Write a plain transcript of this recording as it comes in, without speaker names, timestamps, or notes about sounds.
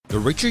The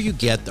richer you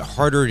get, the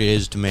harder it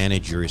is to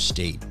manage your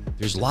estate.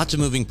 There's lots of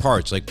moving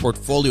parts like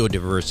portfolio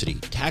diversity,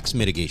 tax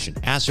mitigation,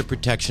 asset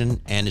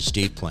protection, and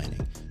estate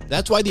planning.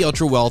 That's why the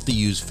ultra-wealthy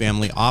use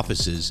family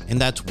offices,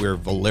 and that's where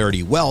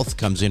Valerity Wealth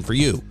comes in for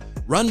you.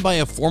 Run by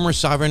a former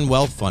sovereign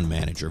wealth fund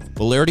manager,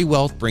 Valerity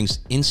Wealth brings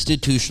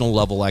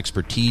institutional-level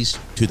expertise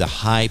to the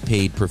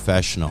high-paid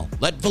professional.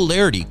 Let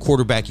Valerity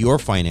quarterback your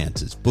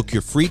finances. Book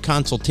your free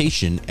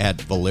consultation at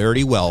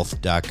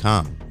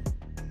valeritywealth.com.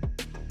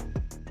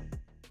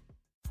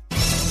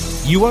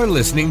 You are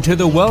listening to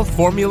the Wealth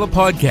Formula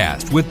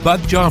Podcast with Buck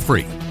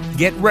Joffrey.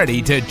 Get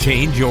ready to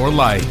change your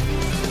life.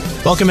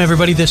 Welcome,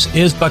 everybody. This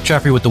is Buck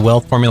Joffrey with the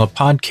Wealth Formula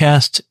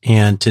Podcast.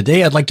 And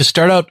today I'd like to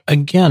start out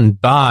again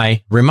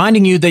by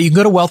reminding you that you can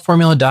go to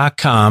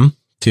wealthformula.com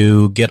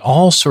to get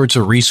all sorts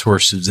of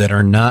resources that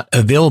are not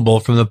available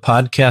from the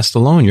podcast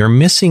alone. You're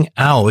missing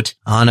out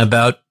on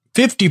about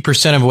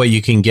 50% of what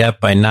you can get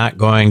by not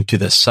going to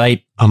the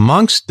site.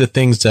 Amongst the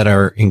things that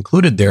are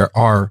included there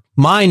are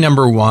my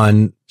number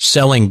one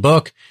selling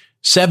book,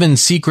 7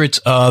 Secrets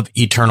of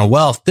Eternal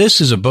Wealth. This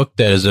is a book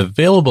that is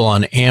available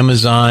on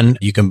Amazon.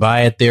 You can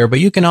buy it there, but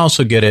you can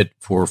also get it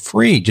for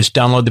free. Just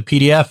download the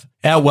PDF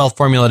at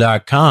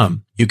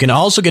wealthformula.com. You can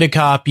also get a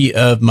copy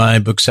of my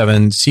book,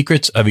 7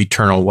 Secrets of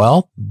Eternal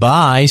Wealth,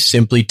 by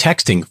simply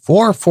texting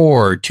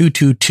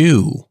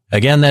 44222.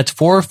 Again, that's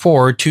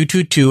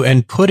 44222,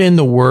 and put in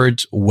the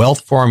words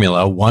Wealth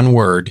Formula, one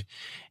word,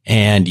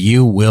 and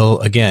you will,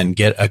 again,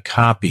 get a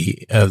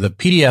copy of the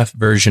PDF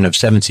version of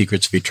 7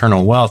 Secrets of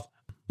Eternal Wealth.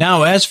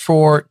 Now, as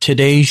for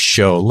today's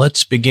show,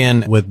 let's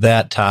begin with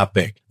that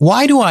topic.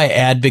 Why do I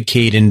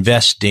advocate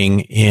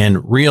investing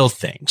in real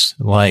things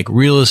like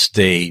real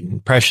estate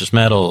and precious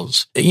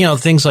metals,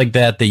 things like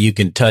that you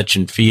can touch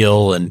and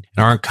feel and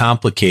aren't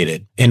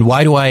complicated? And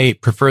why do I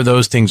prefer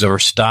those things over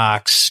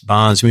stocks,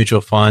 bonds, mutual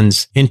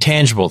funds,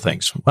 intangible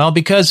things? Well,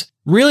 because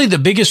really the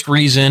biggest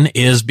reason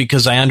is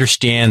because I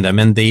understand them,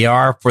 and they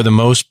are, for the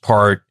most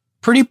part,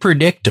 pretty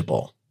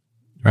predictable.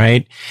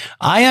 Right?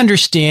 I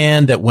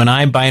understand that when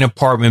I buy an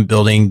apartment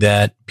building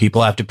that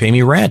people have to pay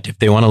me rent if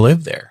they want to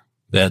live there.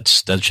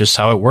 That's just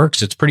how it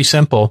works. It's pretty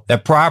simple.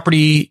 That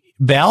property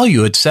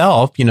value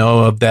itself,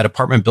 of that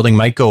apartment building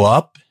might go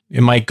up. It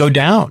might go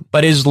down.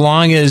 But as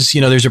long as,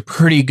 there's a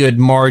pretty good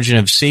margin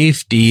of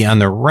safety on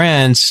the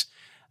rents,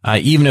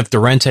 even if the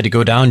rents had to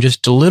go down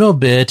just a little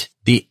bit,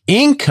 the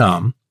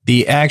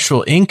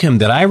actual income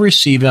that I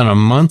receive on a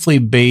monthly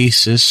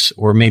basis,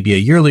 or maybe a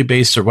yearly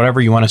basis, or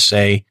whatever you want to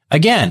say,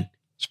 again,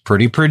 it's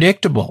pretty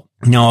predictable.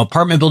 Now,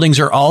 apartment buildings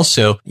are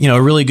also,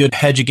 a really good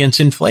hedge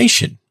against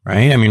inflation,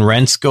 right? I mean,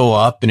 rents go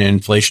up in an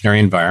inflationary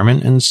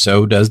environment, and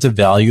so does the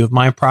value of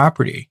my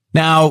property.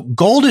 Now,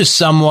 gold is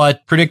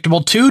somewhat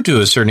predictable too,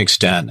 to a certain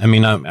extent. I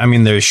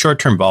mean, there's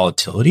short-term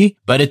volatility,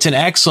 but it's an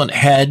excellent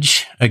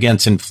hedge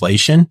against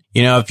inflation.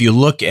 If you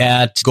look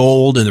at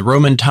gold in the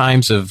Roman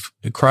times of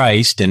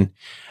Christ, an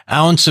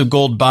ounce of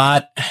gold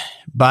bought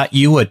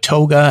you a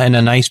toga and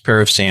a nice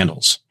pair of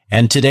sandals.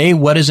 And today,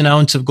 what does an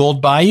ounce of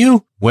gold buy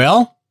you?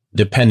 Well,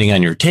 depending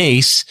on your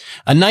tastes,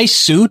 a nice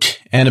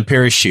suit and a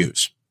pair of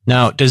shoes.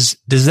 Now, does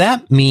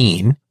that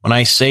mean when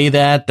I say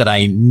that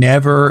I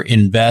never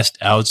invest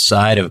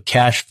outside of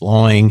cash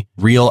flowing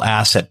real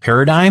asset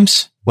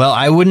paradigms? Well,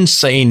 I wouldn't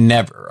say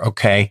never.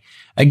 Okay.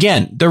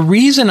 Again, the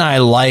reason I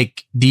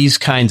like these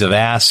kinds of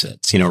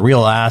assets,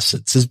 real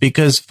assets, is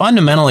because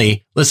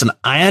fundamentally, listen,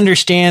 I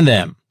understand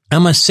them.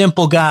 I'm a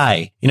simple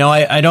guy.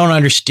 I don't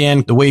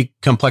understand the way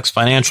complex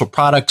financial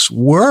products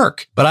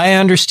work, but I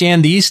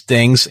understand these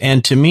things.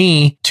 And to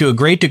me, to a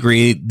great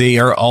degree, they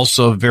are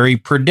also very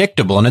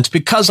predictable. And it's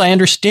because I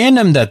understand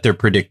them that they're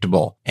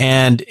predictable.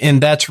 And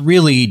that's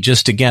really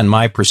just, again,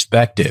 my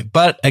perspective.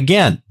 But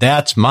again,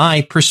 that's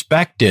my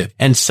perspective.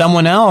 And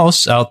someone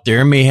else out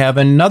there may have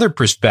another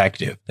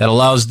perspective that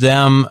allows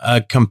them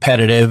a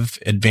competitive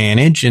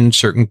advantage in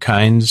certain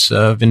kinds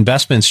of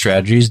investment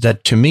strategies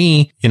that, to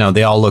me,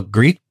 they all look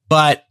Greek.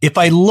 But if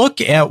I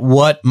look at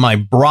what my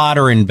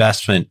broader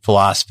investment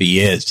philosophy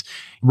is,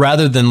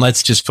 rather than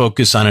let's just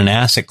focus on an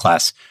asset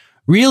class,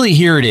 really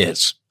here it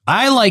is.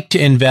 I like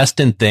to invest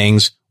in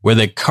things where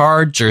the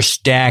cards are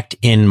stacked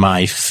in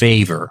my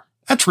favor.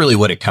 That's really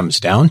what it comes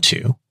down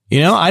to.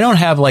 I don't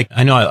have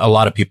I know a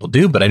lot of people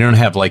do, but I don't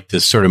have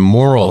this sort of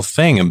moral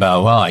thing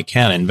about, well, I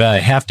can't invest, I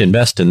have to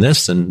invest in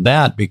this and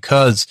that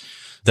because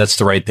that's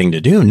the right thing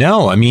to do.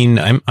 No, I mean,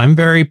 I'm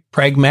very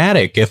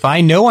pragmatic. If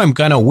I know I'm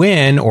going to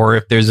win, or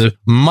if there's a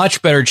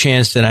much better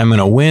chance that I'm going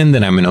to win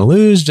than I'm going to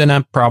lose, then I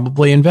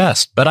probably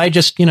invest. But I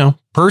just,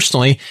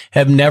 personally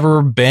have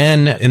never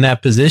been in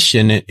that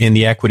position in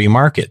the equity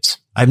markets.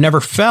 I've never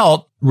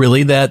felt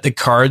really that the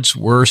cards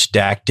were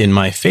stacked in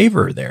my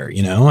favor there.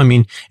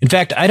 In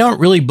fact, I don't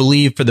really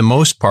believe for the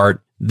most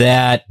part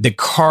that the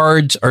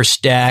cards are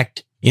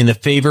stacked in the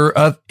favor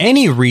of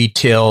any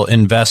retail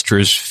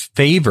investor's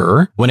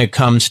favor when it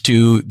comes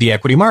to the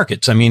equity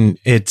markets. I mean,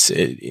 it's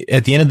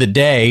at the end of the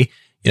day,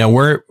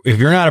 if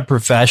you're not a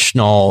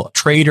professional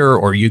trader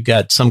or you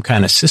got some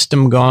kind of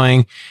system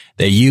going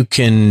that you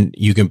can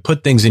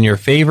put things in your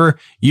favor,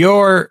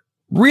 you're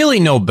really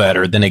no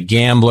better than a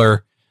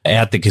gambler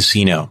at the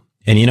casino.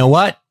 And you know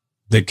what?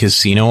 The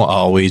casino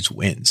always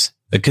wins.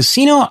 The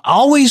casino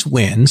always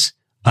wins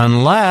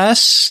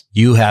unless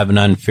you have an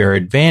unfair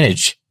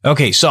advantage.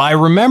 Okay, so I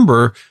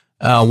remember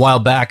a while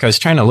back, I was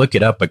trying to look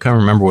it up. I can't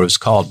remember what it was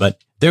called,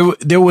 but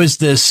there was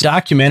this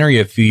documentary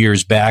a few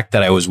years back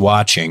that I was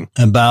watching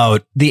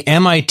about the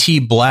MIT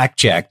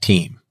blackjack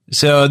team.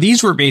 So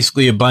these were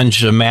basically a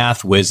bunch of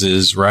math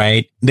whizzes,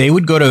 right? They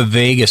would go to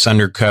Vegas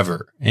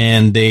undercover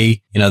and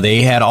they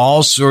had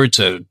all sorts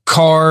of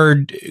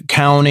card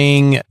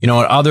counting,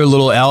 other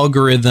little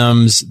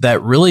algorithms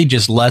that really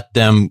just let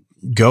them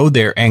go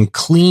there and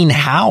clean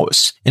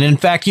house. And in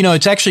fact,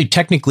 it's actually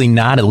technically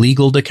not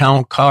illegal to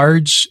count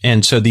cards.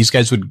 And so these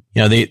guys would,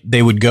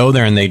 they would go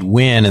there and they'd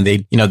win and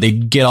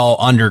they'd get all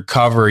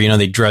undercover,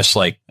 they dress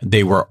like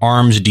they were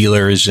arms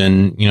dealers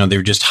and, they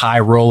were just high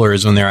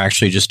rollers when they're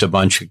actually just a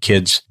bunch of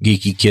kids,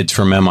 geeky kids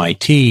from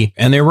MIT,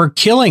 and they were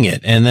killing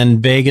it. And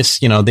then Vegas,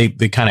 they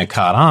kind of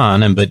caught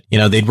on but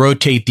they'd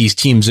rotate these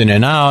teams in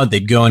and out.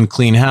 They'd go and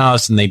clean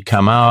house and they'd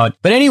come out.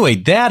 But anyway,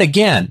 that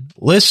again,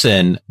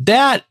 listen,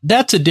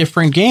 that's a different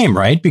game,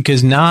 right?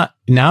 Because now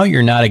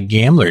you're not a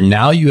gambler.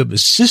 Now you have a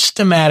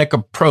systematic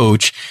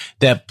approach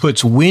that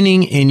puts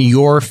winning in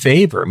your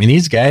favor. I mean,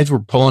 these guys were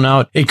pulling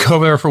out, they'd go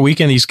there for a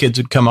weekend. These kids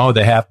would come out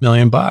with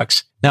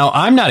 $500,000. Now,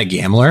 I'm not a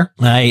gambler.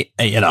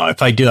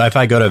 If I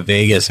go to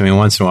Vegas,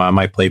 once in a while I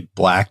might play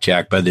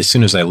blackjack, but as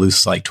soon as I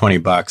lose like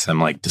 $20, I'm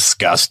like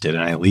disgusted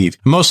and I leave.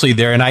 Mostly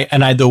there.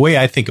 And the way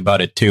I think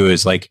about it too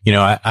is like,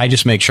 I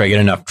just make sure I get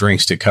enough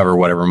drinks to cover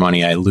whatever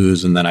money I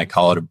lose. And then I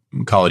call it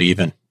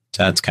even.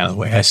 So that's kind of the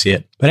way I see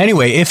it. But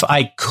anyway, if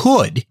I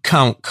could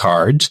count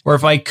cards or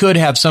if I could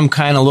have some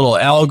kind of little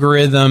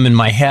algorithm in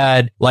my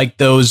head, like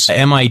those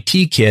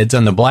MIT kids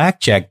on the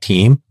blackjack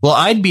team, well,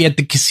 I'd be at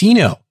the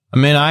casino.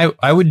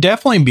 I would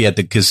definitely be at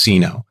the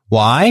casino.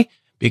 Why?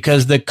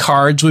 Because the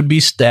cards would be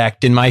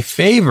stacked in my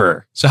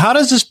favor. So how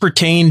does this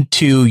pertain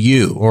to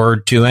you or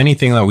to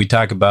anything that we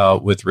talk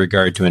about with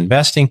regard to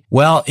investing?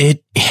 Well,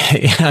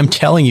 I'm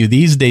telling you,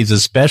 these days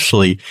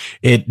especially,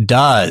 it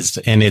does.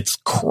 And it's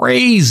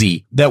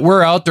crazy that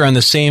we're out there on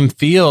the same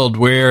field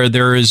where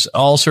there's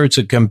all sorts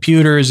of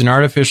computers and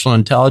artificial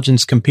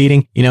intelligence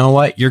competing. You know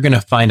what? You're going to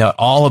find out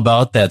all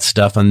about that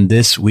stuff on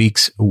this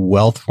week's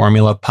Wealth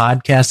Formula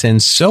podcast. And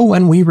so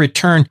when we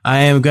return,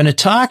 I am going to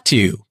talk to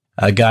you,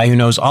 a guy who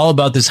knows all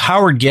about this,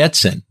 Howard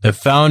Getson, the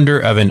founder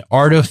of an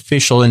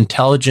artificial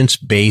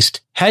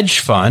intelligence-based hedge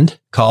fund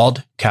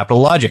called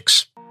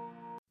Capitalogics.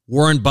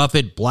 Warren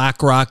Buffett,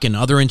 BlackRock, and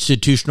other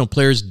institutional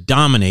players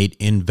dominate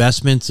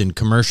investments in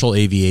commercial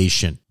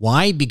aviation.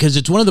 Why? Because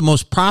it's one of the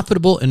most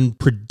profitable and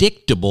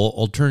predictable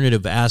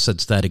alternative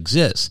assets that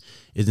exists.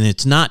 And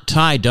it's not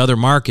tied to other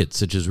markets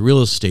such as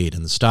real estate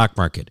and the stock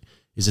market.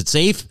 Is it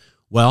safe?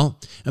 Well,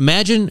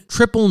 imagine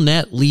triple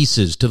net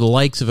leases to the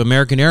likes of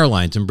American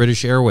Airlines and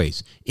British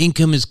Airways.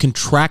 Income is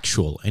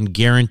contractual and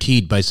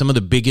guaranteed by some of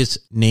the biggest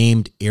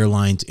named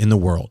airlines in the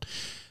world.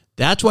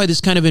 That's why this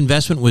kind of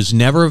investment was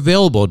never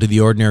available to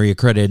the ordinary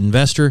accredited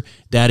investor.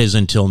 That is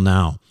until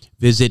now.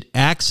 Visit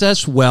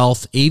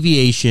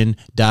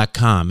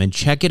accesswealthaviation.com and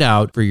check it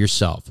out for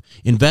yourself.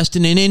 Invest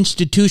in an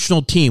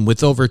institutional team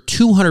with over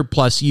 200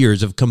 plus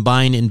years of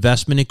combined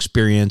investment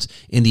experience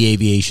in the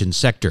aviation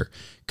sector.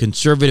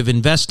 Conservative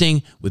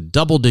investing with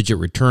double-digit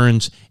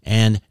returns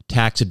and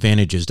tax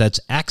advantages. That's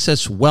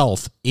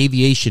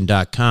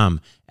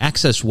accesswealthaviation.com.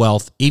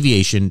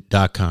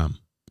 accesswealthaviation.com.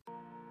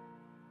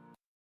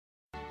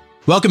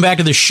 Welcome back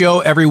to the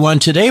show, everyone.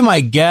 Today, my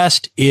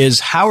guest is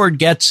Howard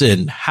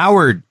Getson.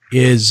 Howard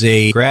is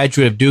a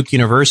graduate of Duke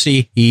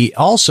University. He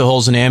also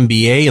holds an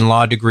MBA and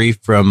law degree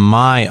from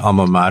my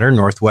alma mater,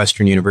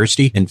 Northwestern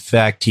University. In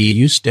fact, he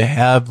used to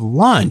have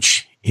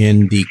lunch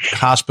in the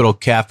hospital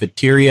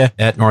cafeteria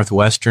at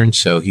Northwestern,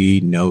 so he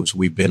knows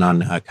we've been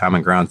on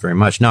common ground very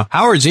much. Now,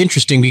 Howard's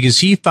interesting because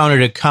he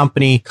founded a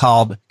company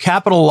called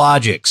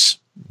Capitalogics.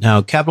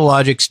 Now,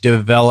 Capitalogics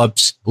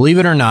develops, believe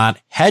it or not,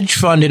 hedge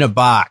fund in a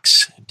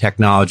box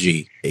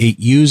technology. It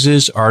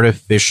uses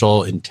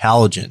artificial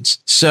intelligence.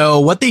 So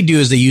what they do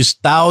is they use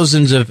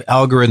thousands of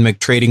algorithmic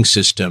trading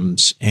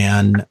systems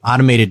and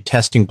automated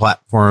testing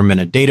platform and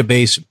a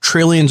database of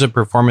trillions of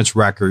performance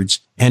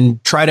records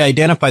and try to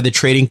identify the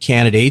trading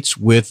candidates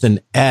with an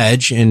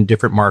edge in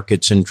different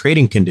markets and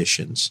trading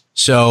conditions.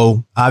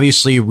 So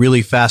obviously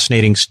really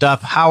fascinating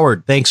stuff.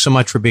 Howard, thanks so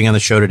much for being on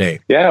the show today.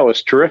 Yeah, it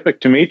was terrific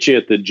to meet you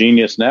at the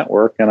Genius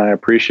Network, and I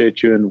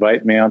appreciate you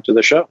inviting me onto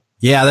the show.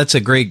 Yeah, that's a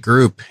great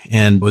group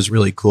and was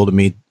really cool to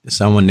meet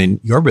someone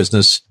in your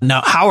business.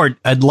 Now, Howard,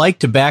 I'd like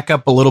to back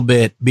up a little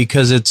bit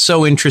because it's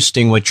so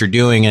interesting what you're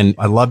doing. And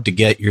I'd love to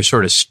get your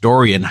sort of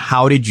story. And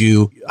how did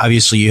you,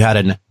 obviously you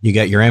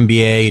got your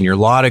MBA and your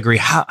law degree.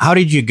 How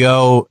did you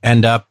go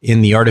end up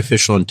in the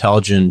artificial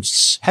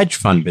intelligence hedge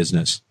fund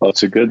business? Well,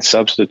 it's a good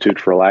substitute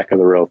for lack of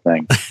the real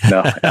thing.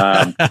 No,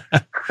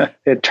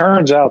 it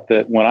turns out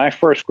that when I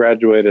first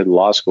graduated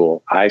law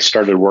school, I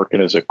started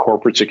working as a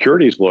corporate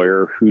securities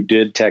lawyer who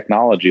did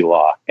technology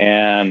law.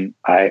 And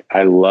I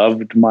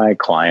loved my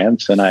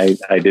clients, and I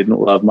didn't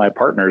love my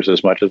partners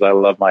as much as I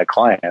loved my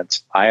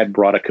clients. I had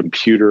brought a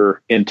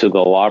computer into the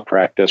law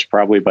practice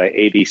probably by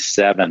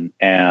 87.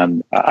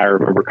 And I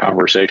remember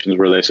conversations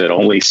where they said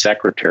only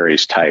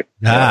secretaries type.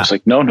 I was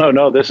like,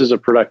 no, this is a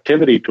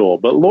productivity tool.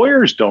 But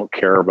lawyers don't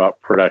care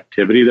about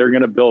productivity. They're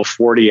going to bill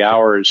 40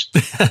 hours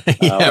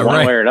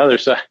one way or another.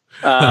 So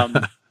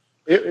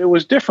it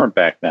was different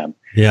back then.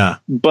 Yeah.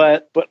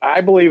 But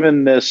I believe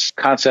in this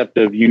concept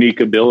of unique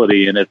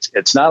ability. And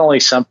it's not only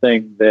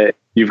something that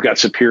you've got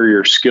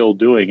superior skill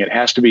doing, it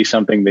has to be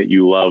something that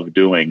you love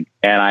doing.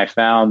 And I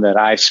found that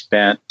I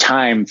spent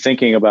time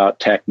thinking about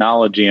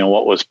technology and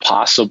what was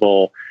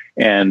possible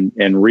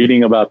and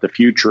reading about the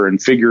future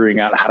and figuring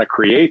out how to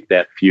create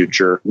that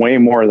future way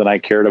more than I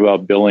cared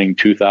about billing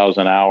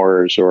 2,000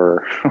 hours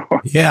or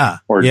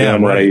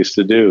doing what I used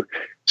to do.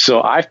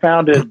 So I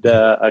founded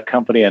a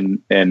company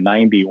in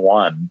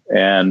 91,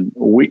 and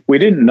we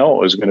didn't know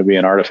it was going to be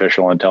an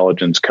artificial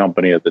intelligence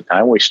company at the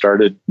time. We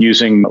started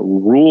using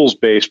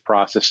rules-based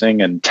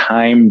processing and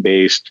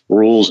time-based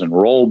rules and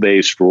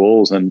role-based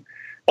rules, and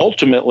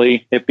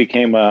ultimately it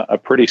became a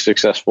pretty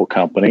successful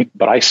company.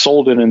 But I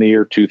sold it in the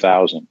year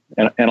 2000.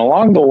 And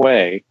along the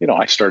way,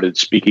 I started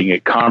speaking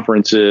at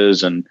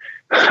conferences, and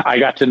I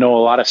got to know a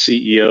lot of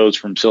CEOs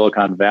from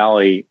Silicon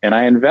Valley, and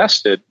I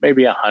invested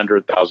maybe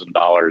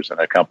 $100,000 in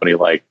a company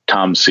like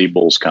Tom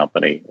Siebel's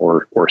company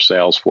or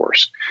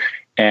Salesforce.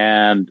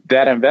 And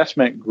that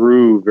investment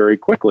grew very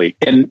quickly.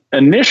 And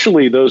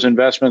initially, those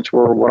investments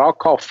were what I'll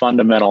call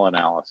fundamental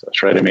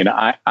analysis, right? I mean,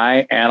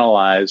 I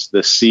analyzed the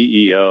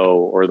CEO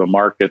or the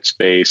market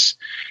space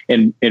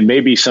and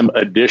maybe some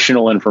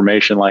additional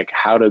information like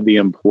how did the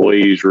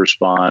employees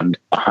respond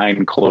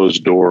behind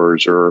closed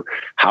doors, or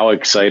how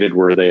excited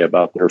were they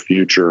about their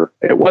future?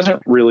 It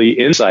wasn't really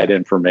inside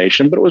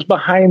information, but it was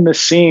behind the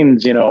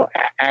scenes,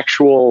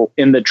 actual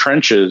in the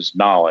trenches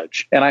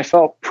knowledge. And I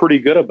felt pretty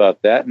good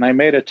about that. And I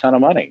made a ton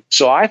of money.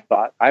 So I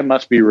thought I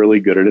must be really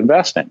good at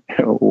investing.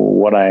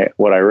 What I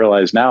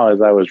realize now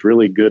is I was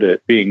really good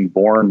at being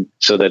born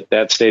so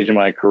that stage of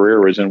my career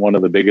was in one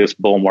of the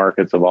biggest bull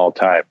markets of all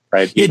time,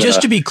 right? Yeah,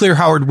 just to be clear,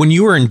 Howard, when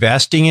you were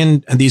investing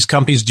in these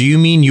companies, do you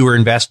mean you were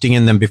investing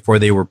in them before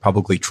they were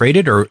publicly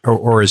traded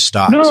or as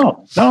stocks?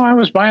 No, I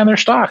was buying their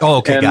stock. Oh,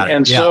 okay, got it.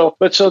 And so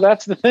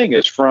that's the thing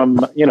is from,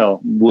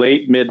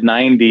 late mid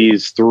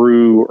 90s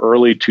through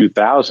early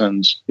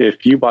 2000s,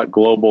 if you bought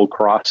Global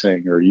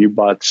Crossing or you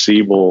bought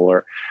Siebel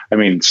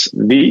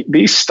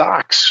these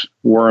stocks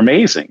were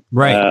amazing.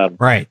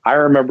 Right. I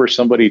remember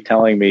somebody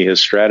telling me his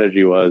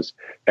strategy was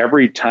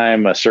every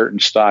time a certain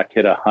stock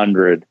hit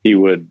 100, he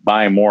would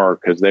buy more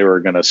because they were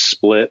going to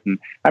split. And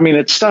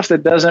it's stuff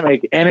that doesn't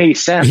make any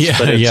sense.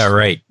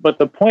 Right. But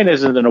the point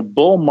is that in a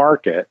bull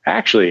market,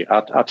 actually,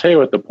 I'll tell you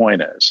what the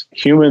point is.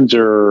 Humans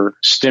are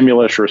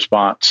stimulus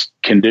response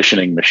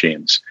conditioning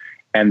machines.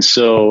 And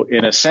so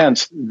in a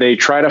sense, they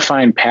try to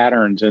find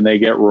patterns and they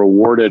get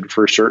rewarded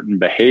for certain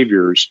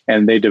behaviors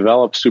and they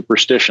develop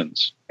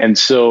superstitions. And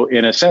so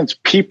in a sense,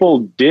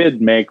 people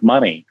did make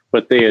money,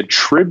 but they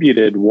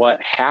attributed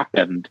what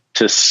happened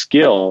to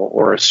skill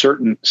or a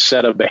certain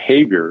set of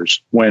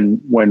behaviors when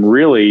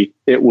really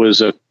it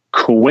was a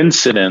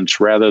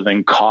coincidence rather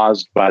than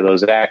caused by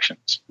those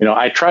actions.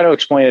 I try to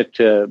explain it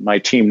to my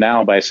team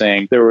now by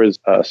saying there was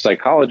a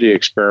psychology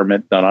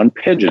experiment done on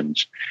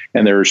pigeons,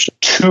 and there's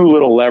two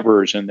little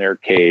levers in their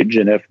cage.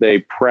 And if they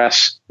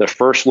press the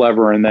first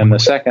lever and then the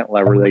second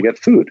lever, they get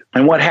food.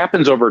 And what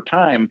happens over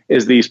time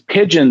is these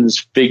pigeons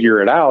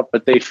figure it out,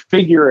 but they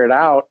figure it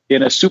out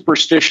in a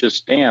superstitious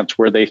dance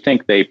where they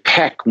think they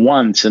peck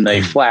once and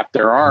they flap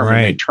their arm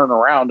and they turn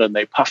around and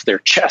they puff their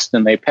chest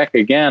and they peck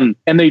again.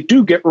 And they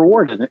do get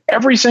rewarded. And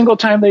every single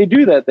time they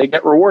do that, they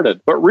get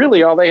rewarded. But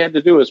really, all they had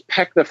to do is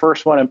peck the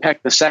first one and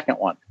peck the second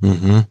one.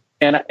 Mm-hmm.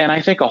 And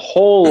I think a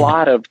whole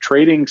lot of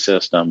trading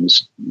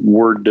systems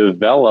were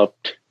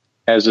developed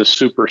as a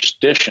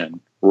superstition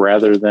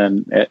rather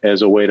than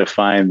as a way to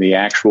find the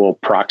actual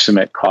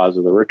proximate cause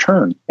of the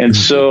return. And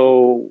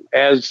so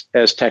as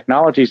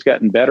technology's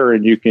gotten better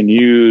and you can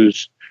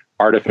use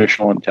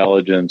artificial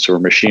intelligence or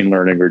machine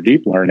learning or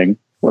deep learning,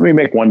 let me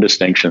make one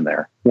distinction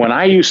there. When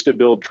I used to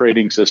build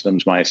trading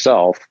systems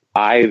myself,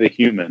 I, the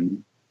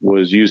human,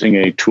 was using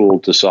a tool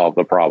to solve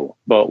the problem.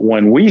 But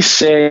when we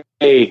say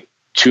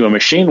to a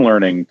machine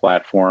learning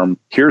platform,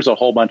 here's a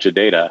whole bunch of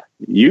data,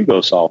 you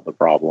go solve the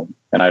problem,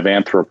 and I've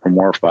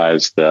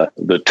anthropomorphized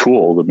the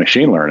tool, the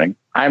machine learning,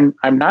 I'm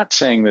not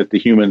saying that the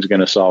human's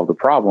going to solve the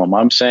problem.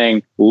 I'm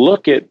saying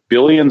look at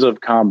billions of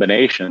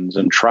combinations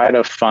and try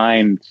to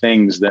find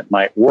things that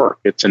might work.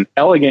 It's an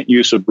elegant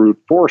use of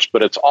brute force,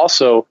 but it's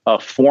also a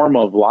form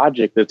of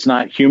logic that's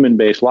not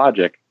human-based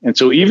logic. And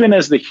so even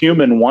as the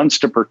human wants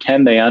to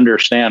pretend they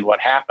understand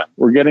what happened,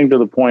 we're getting to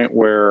the point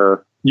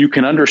where you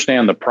can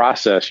understand the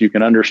process, you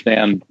can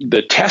understand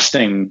the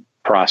testing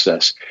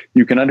process.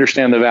 You can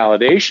understand the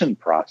validation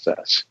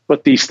process.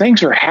 But these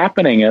things are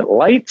happening at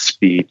light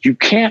speed. You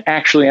can't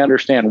actually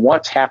understand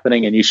what's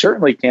happening, and you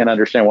certainly can't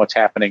understand what's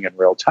happening in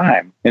real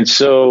time. And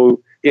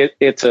so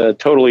it's a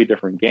totally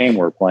different game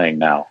we're playing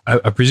now.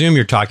 I presume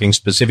you're talking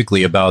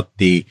specifically about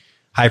the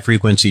high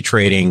frequency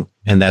trading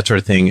and that sort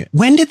of thing.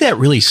 When did that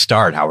really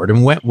start, Howard?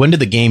 And when did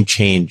the game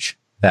change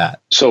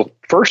that? So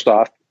first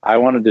off, I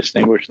want to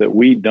distinguish that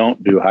we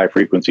don't do high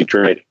frequency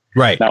trading.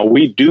 Right. Now,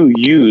 we do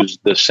use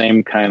the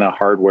same kind of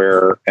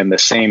hardware and the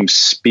same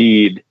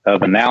speed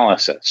of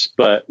analysis,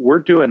 but we're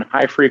doing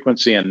high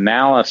frequency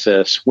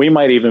analysis. We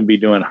might even be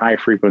doing high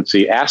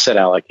frequency asset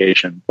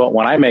allocation. But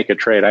when I make a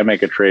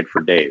trade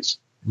for days.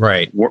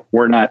 Right.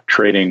 We're not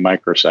trading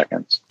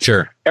microseconds.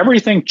 Sure.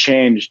 Everything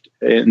changed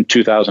in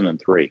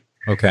 2003.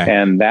 Okay.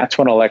 And that's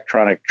when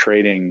electronic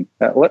trading,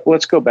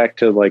 let's go back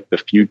to like the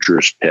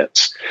futures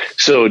pits.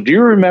 So do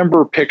you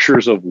remember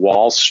pictures of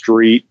Wall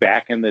Street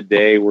back in the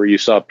day where you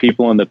saw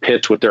people in the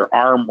pits with their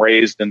arm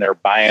raised and they're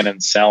buying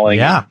and selling?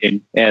 Yeah.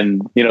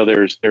 And you know,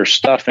 there's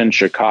stuff in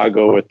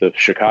Chicago at the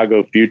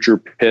Chicago future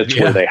pits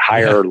where they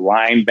hire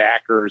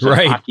linebackers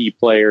and hockey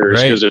players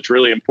because it's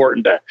really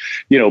important to,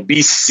 you know,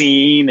 be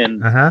seen.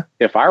 And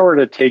if I were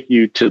to take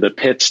you to the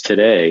pits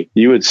today,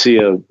 you would see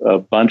a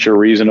bunch of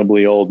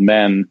reasonably old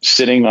men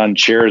sitting on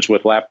chairs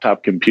with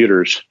laptop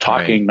computers,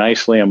 talking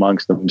nicely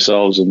amongst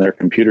themselves, and their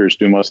computers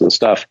do most of the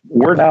stuff.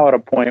 We're now at a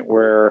point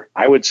where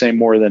I would say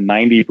more than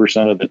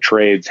 90% of the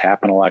trades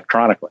happen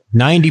electronically.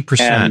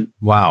 90%.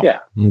 Wow.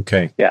 Yeah.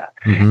 Okay. Yeah.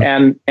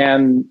 Mm-hmm.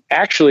 And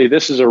actually,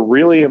 this is a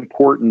really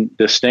important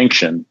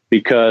distinction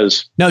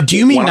because now, do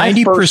you mean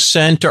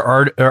 90%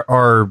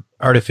 are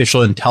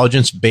artificial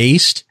intelligence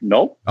based?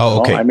 Nope. Oh,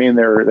 okay. No, I mean,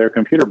 they're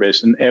computer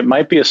based, and it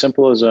might be as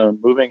simple as a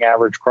moving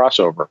average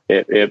crossover.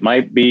 It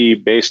might be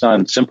based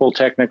on simple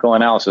technical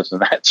analysis,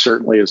 and that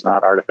certainly is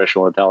not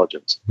artificial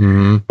intelligence.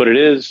 Mm-hmm. But it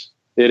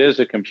is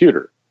a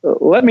computer.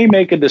 Let me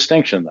make a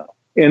distinction, though.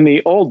 In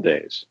the old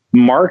days,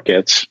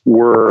 markets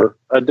were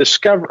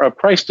a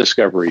price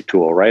discovery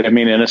tool, right? I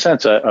mean, in a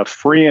sense, a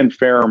free and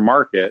fair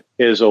market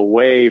is a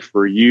way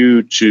for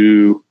you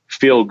to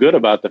feel good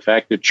about the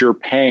fact that you're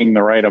paying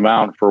the right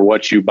amount for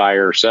what you buy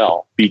or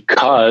sell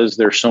because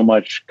there's so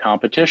much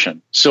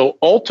competition. So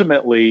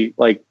ultimately,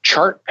 like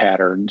chart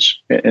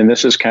patterns, and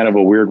this is kind of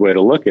a weird way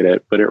to look at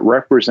it, but it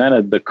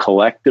represented the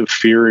collective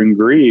fear and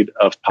greed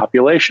of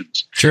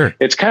populations. Sure.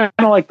 It's kind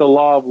of like the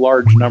law of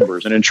large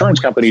numbers. An insurance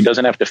company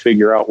doesn't have to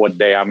figure out what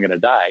day I'm going to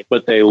die,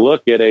 but they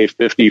look at a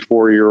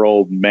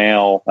 54-year-old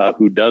male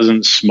who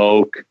doesn't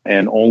smoke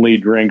and only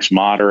drinks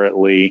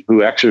moderately,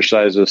 who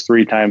exercises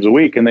 3 times a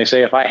week, and they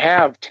say, if I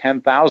have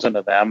 10,000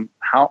 of them,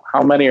 how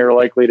many are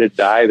likely to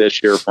die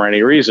this year for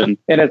any reason?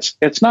 And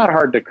it's not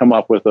hard to come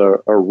up with a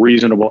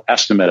reasonable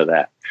estimate of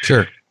that.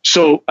 Sure.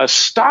 So a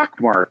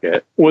stock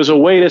market was a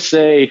way to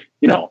say,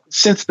 you know,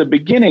 since the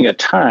beginning of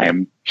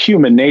time,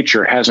 human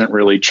nature hasn't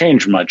really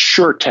changed much.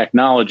 Sure,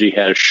 technology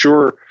has.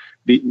 Sure,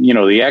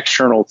 the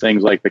external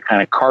things like the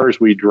kind of cars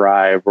we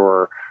drive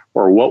or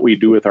what we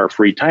do with our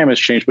free time has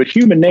changed, but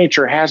human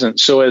nature hasn't.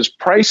 So as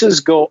prices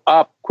go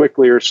up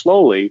quickly or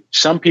slowly,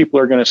 some people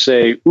are going to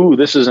say, ooh,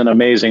 this is an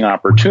amazing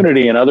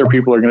opportunity. And other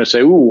people are going to say,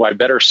 ooh, I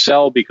better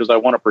sell because I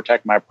want to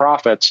protect my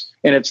profits.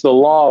 And it's the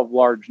law of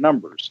large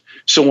numbers.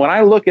 So when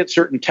I look at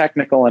certain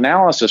technical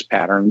analysis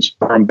patterns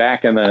from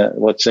back in the,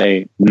 let's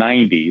say,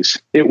 90s,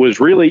 it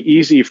was really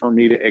easy for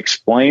me to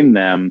explain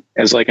them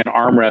as like an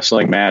arm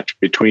wrestling match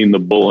between the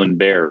bull and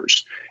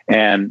bears.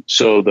 And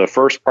so the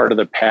first part of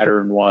the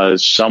pattern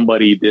was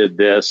somebody did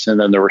this, and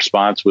then the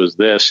response was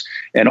this.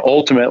 And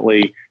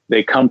ultimately,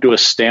 they come to a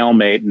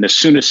stalemate. And as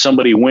soon as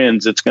somebody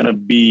wins, it's going to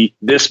be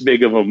this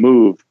big of a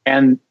move.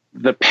 And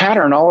the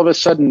pattern all of a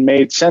sudden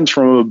made sense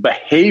from a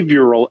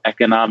behavioral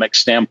economic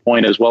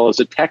standpoint as well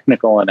as a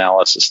technical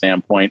analysis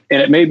standpoint.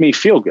 And it made me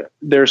feel good.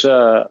 There's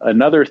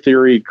another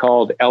theory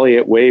called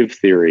Elliott wave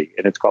theory,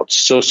 and it's called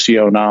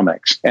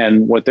socionomics.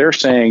 And what they're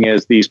saying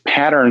is these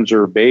patterns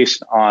are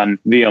based on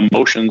the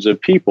emotions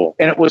of people.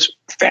 And it was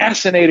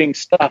fascinating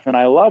stuff, and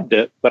I loved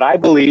it. But I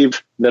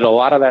believe that a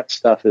lot of that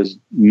stuff is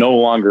no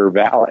longer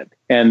valid.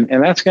 And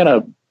that's going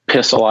to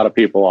piss a lot of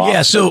people off.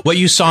 Yeah, so what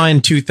you saw in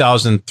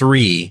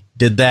 2003,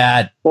 did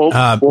that,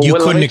 you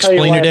couldn't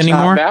explain it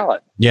anymore?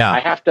 Valid. Yeah.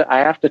 I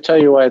have to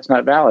tell you why it's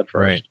not valid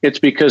first. Right. It's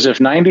because if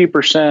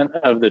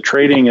 90% of the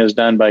trading is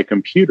done by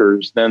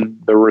computers, then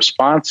the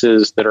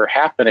responses that are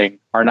happening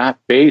are not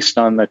based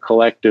on the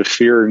collective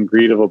fear and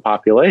greed of a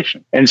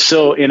population. And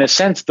so in a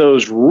sense,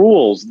 those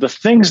rules, the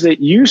things that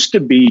used to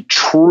be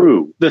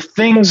true, the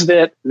things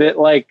that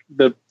like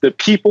the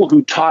people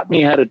who taught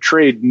me how to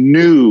trade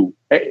knew,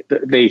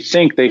 they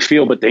think, they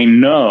feel, but they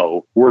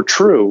know were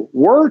true,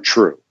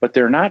 but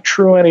they're not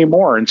true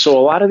anymore. And so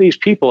a lot of these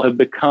people have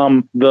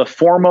become the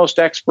foremost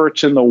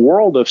experts in the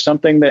world of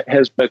something that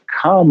has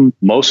become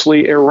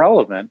mostly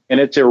irrelevant. And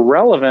it's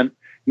irrelevant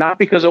not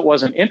because it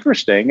wasn't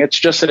interesting. It's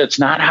just that it's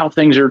not how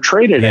things are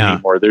traded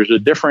anymore. There's a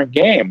different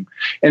game.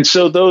 And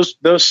so those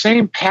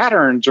same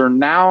patterns are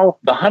now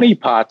the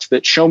honeypots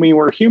that show me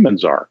where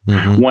humans are.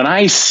 Mm-hmm. When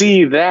I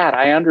see that,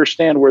 I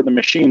understand where the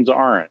machines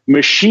aren't.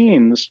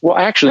 Machines, well,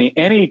 actually,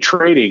 any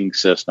trading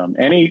system,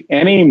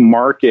 any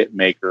market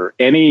maker,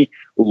 any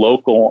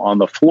local on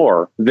the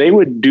floor, they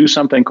would do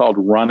something called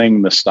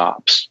running the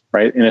stops,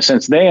 right? In a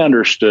sense, they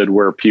understood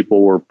where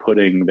people were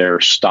putting their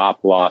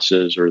stop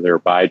losses or their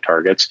buy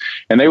targets,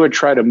 and they would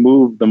try to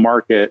move the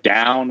market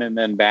down and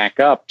then back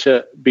up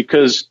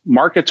because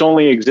markets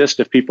only exist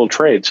if people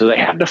trade. So they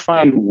had to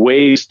find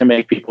ways to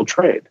make people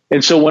trade.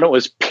 And so when it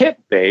was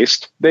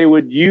pit-based, they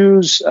would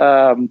use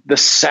the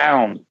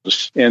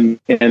sounds in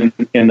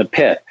the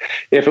pit.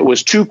 If it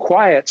was too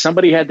quiet,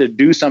 somebody had to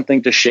do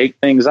something to shake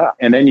things up,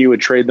 and then you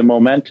would trade the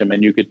momentum,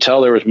 and you could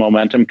tell there was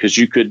momentum because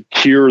you could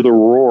hear the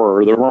roar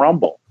or the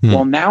rumble.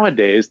 Well,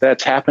 nowadays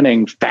that's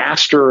happening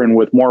faster and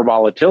with more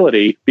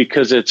volatility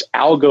because it's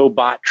algo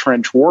bot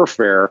trench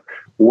warfare,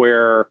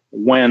 where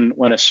when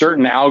a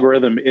certain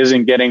algorithm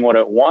isn't getting what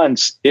it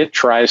wants, it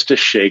tries to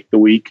shake the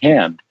weak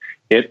hand.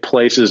 It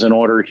places an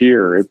order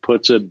here. It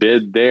puts a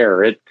bid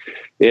there.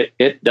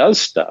 It does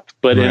stuff.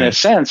 But in a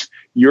sense,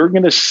 you're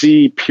going to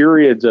see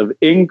periods of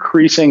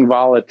increasing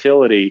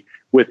volatility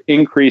with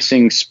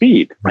increasing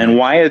speed. Right. And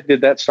why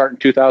did that start in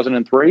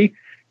 2003?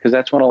 Because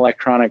that's when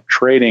electronic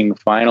trading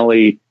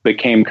finally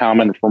became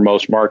common for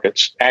most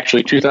markets.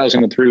 Actually,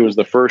 2003 was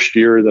the first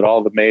year that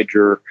all the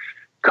major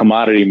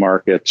commodity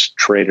markets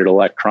traded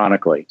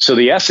electronically. So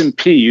the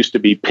S&P used to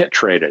be pit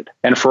traded.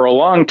 And for a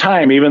long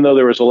time, even though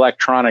there was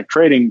electronic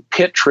trading,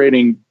 pit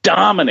trading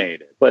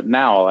dominated. But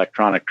now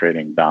electronic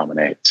trading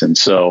dominates. And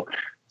so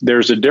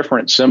there's a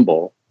different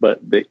symbol. But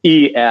the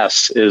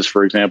ES is,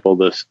 for example,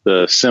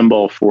 the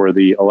symbol for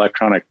the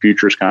electronic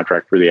futures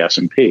contract for the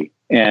S&P.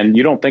 And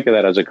you don't think of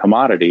that as a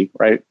commodity,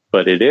 right?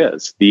 But it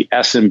is. The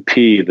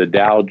S&P, the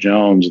Dow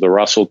Jones, the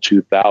Russell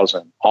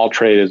 2000, all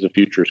trade as a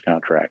futures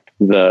contract.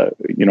 The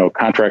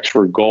contracts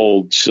for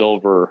gold,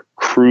 silver,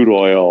 crude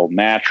oil,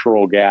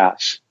 natural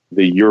gas,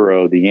 the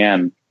euro, the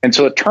yen. And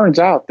so it turns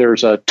out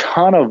there's a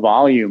ton of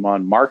volume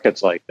on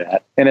markets like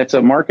that. And it's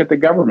a market that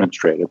governments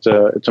trade. It's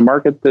a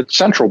market that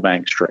central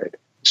banks trade.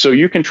 So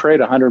you can trade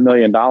 $100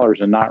 million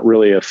and not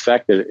really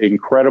affect it,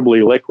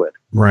 incredibly liquid.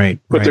 Right.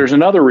 But there's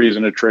another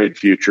reason to trade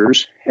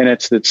futures, and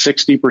it's that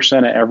 60%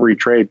 of every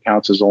trade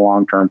counts as a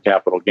long-term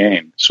capital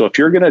gain. So if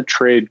you're going to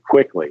trade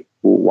quickly,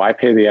 why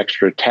pay the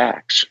extra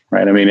tax,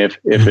 right? I mean, if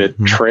it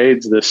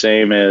trades the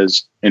same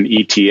as an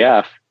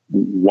ETF,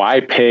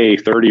 why pay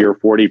 30 or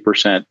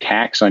 40%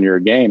 tax on your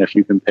gain if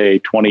you can pay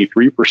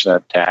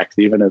 23% tax,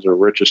 even as a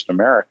richest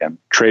American,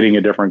 trading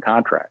a different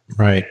contract?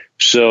 Right.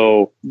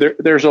 So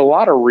there's a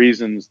lot of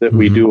reasons that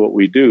we do what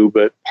we do,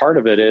 but part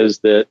of it is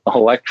that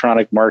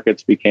electronic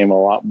markets became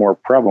a lot more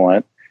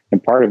prevalent,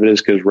 and part of it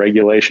is because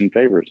regulation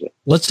favors it.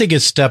 Let's take a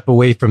step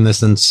away from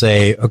this and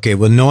say, okay,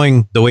 well,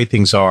 knowing the way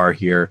things are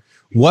here,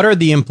 what are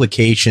the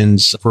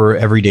implications for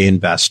everyday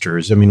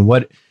investors? I mean,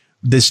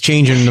 this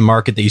change in the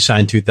market that you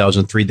signed in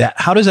 2003,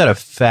 how does that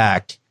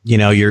affect,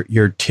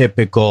 your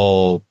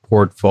typical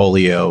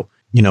portfolio,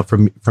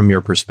 from your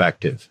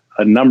perspective?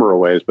 A number of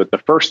ways, but the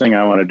first thing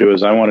I want to do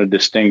is I want to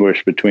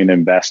distinguish between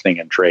investing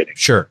and trading.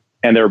 Sure.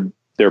 And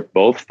they're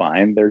both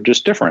fine. They're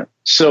just different.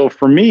 So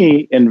for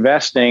me,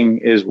 investing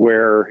is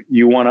where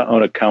you want to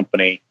own a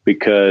company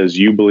because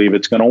you believe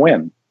it's going to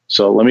win.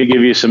 So let me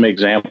give you some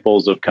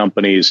examples of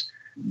companies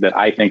that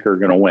I think are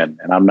going to win.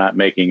 And I'm not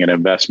making an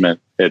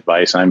investment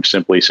advice. I'm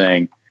simply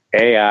saying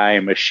AI,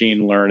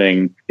 machine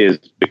learning is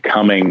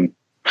becoming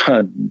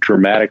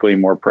dramatically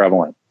more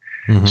prevalent.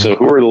 Mm-hmm. So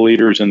who are the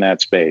leaders in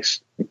that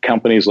space?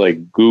 Companies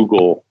like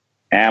Google,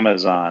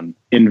 Amazon,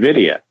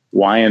 NVIDIA.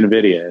 Why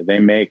NVIDIA?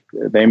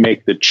 They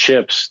make the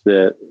chips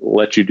that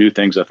let you do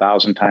things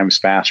 1,000 times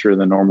faster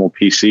than normal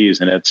PCs,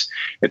 and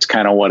it's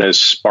kind of what has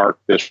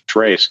sparked this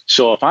race.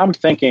 So if I'm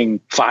thinking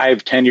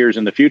 5-10 years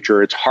in the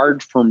future, it's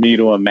hard for me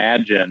to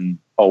imagine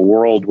a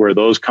world where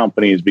those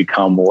companies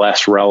become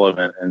less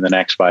relevant in the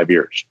next 5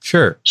 years.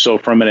 Sure. So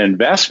from an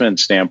investment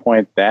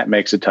standpoint, that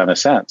makes a ton of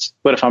sense.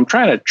 But if I'm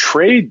trying to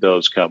trade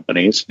those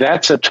companies,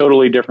 that's a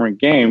totally different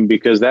game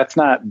because that's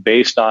not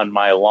based on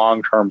my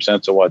long-term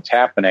sense of what's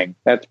happening.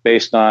 That's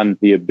based on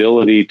the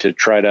ability to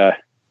try to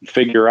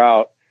figure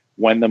out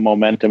when the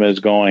momentum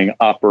is going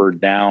up or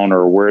down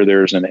or where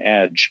there's an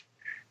edge.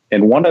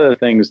 And one of the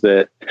things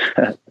that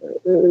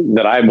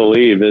that I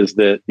believe is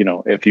that,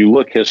 if you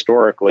look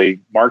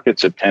historically,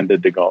 markets have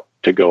tended to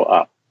go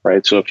up,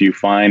 right? So if you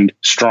find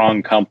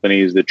strong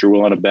companies that you're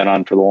willing to bet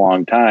on for the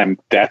long time,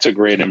 that's a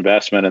great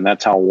investment. And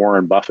that's how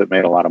Warren Buffett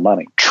made a lot of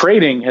money.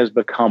 Trading has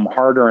become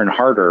harder and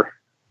harder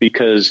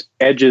because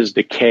edges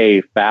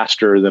decay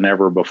faster than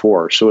ever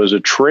before. So as a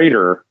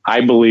trader,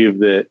 I believe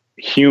that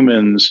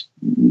humans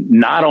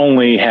not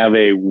only have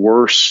a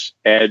worse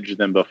edge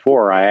than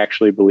before, I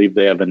actually believe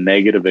they have a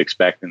negative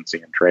expectancy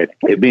in trading.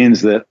 It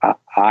means that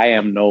I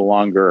am no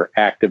longer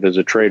active as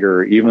a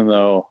trader, even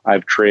though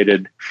I've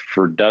traded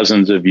for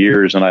dozens of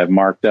years and I've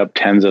marked up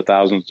tens of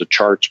thousands of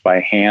charts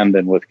by hand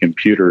and with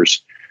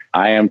computers.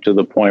 I am to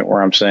the point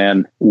where I'm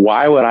saying,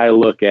 why would I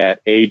look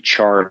at a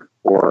chart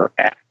or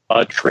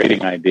a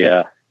trading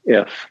idea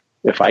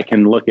if I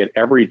can look at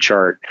every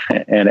chart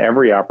and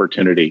every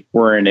opportunity?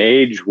 We're in an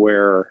age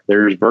where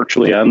there's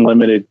virtually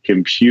unlimited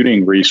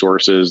computing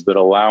resources that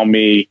allow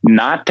me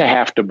not to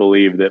have to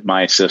believe that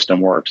my system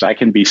works. I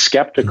can be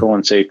skeptical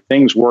and say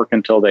things work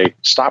until they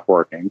stop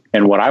working.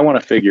 And what I want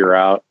to figure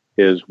out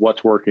is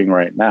what's working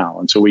right now.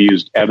 And so we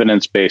used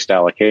evidence-based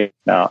allocation.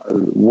 Now,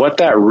 what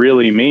that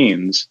really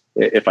means,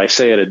 if I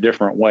say it a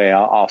different way,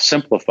 I'll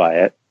simplify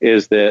it,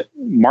 is that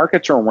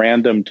markets are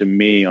random to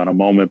me on a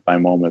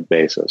moment-by-moment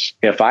basis.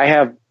 If I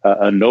have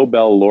a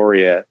Nobel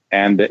laureate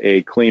and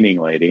a cleaning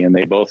lady, and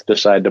they both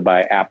decide to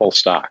buy Apple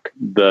stock,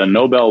 the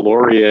Nobel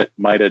laureate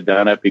might have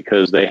done it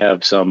because they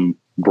have some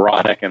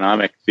broad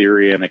economic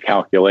theory and a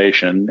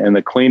calculation, and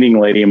the cleaning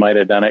lady might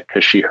have done it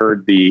because she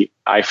heard the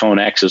iPhone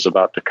X is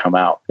about to come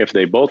out. If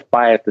they both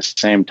buy at the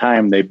same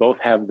time, they both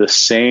have the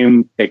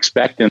same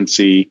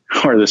expectancy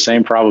or the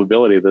same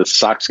probability that the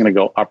stock's going to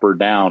go up or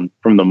down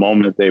from the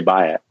moment they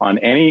buy it. On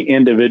any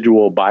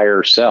individual buy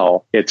or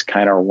sell, it's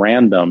kind of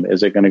random.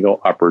 Is it going to go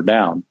up or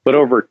down? But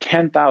over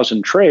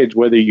 10,000 trades,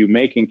 whether you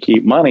make and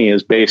keep money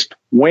is based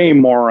way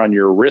more on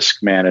your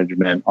risk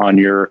management, on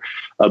your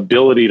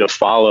ability to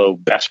follow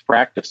best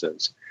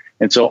practices.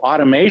 And so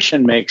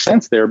automation makes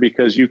sense there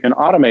because you can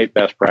automate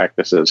best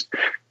practices.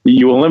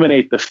 You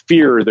eliminate the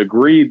fear, the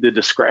greed, the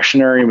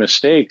discretionary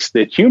mistakes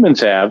that humans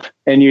have.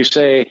 And you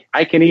say,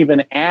 I can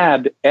even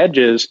add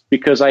edges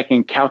because I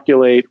can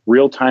calculate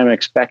real-time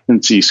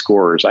expectancy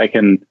scores. I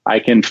can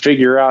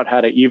figure out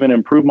how to even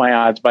improve my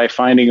odds by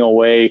finding a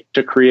way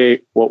to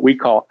create what we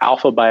call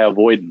alpha by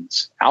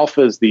avoidance.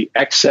 Alpha is the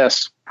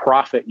excess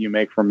profit you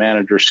make from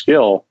manager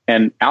skill.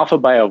 And alpha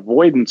by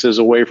avoidance is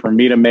a way for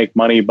me to make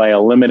money by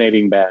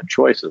eliminating bad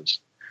choices.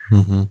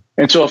 Mm-hmm.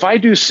 And so if I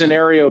do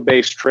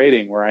scenario-based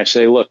trading where I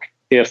say, look,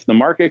 if the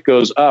market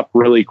goes up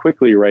really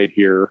quickly right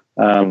here,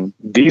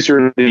 these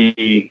are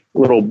the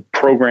little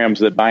programs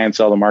that buy and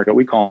sell the market.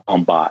 We call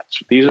them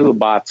bots. These are the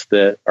bots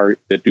that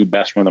do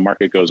best when the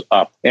market goes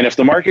up. And if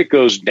the market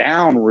goes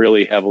down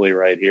really heavily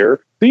right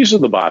here, these are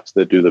the bots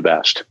that do the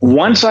best.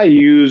 Once I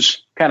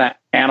use kind of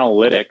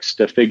analytics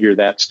to figure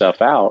that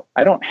stuff out,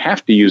 I don't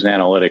have to use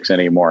analytics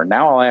anymore.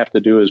 Now all I have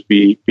to do is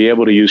be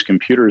able to use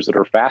computers that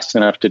are fast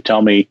enough to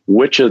tell me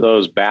which of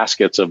those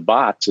baskets of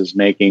bots is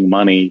making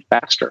money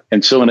faster.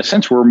 And so in a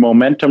sense, we're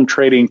momentum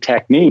trading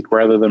technique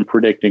rather than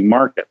predicting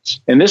markets.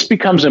 And this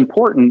becomes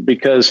important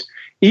because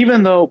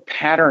even though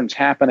patterns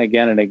happen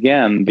again and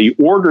again, the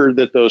order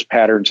that those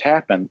patterns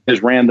happen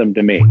is random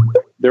to me.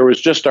 There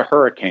was just a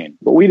hurricane,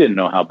 but we didn't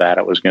know how bad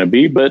it was going to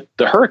be, but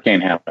the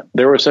hurricane happened.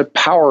 There was a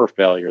power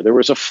failure. There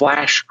was a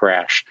flash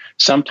crash.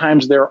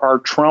 Sometimes there are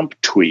Trump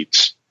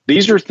tweets.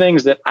 These are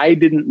things that I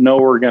didn't know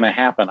were going to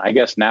happen. I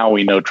guess now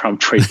we know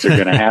Trump tweets are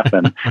going to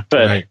happen.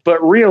 But right.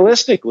 But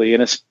realistically,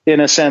 in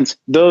a sense,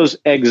 those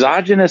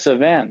exogenous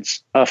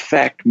events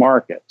affect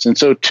markets. And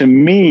so to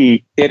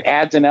me, it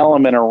adds an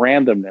element of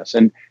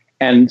randomness.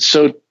 And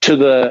so to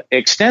the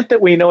extent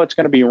that we know it's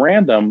going to be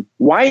random,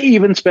 why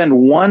even spend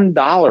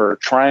 $1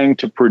 trying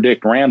to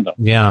predict random?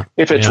 Yeah.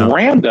 If it's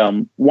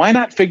random, why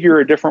not figure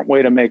a different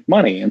way to make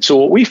money? And so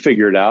what we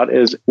figured out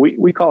is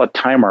we call it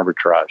time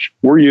arbitrage.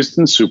 We're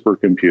using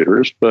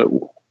supercomputers, but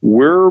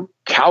we're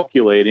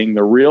calculating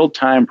the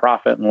real-time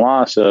profit and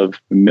loss of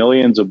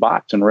millions of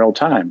bots in real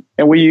time.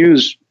 And we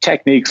use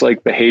techniques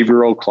like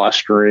behavioral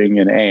clustering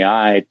and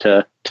AI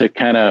to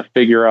kind of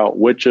figure out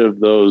which of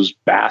those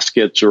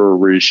baskets or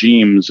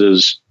regimes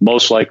is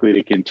most likely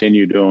to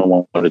continue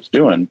doing what it's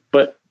doing.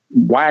 But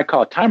why I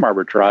call it time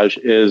arbitrage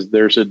is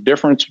there's a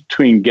difference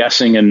between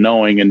guessing and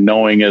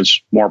knowing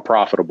is more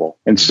profitable.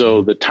 And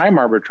so the time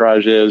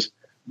arbitrage is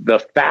the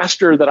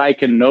faster that I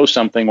can know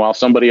something while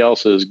somebody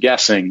else is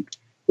guessing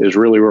is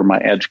really where my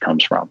edge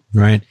comes from.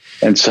 Right.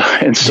 And so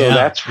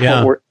that's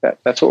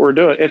what we're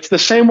doing. It's the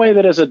same way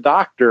that as a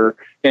doctor,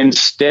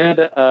 instead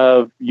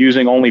of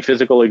using only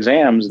physical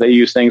exams, they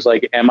use things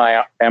like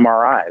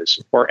MRIs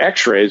or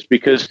X-rays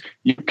because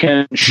you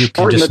can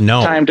shorten the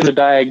time to the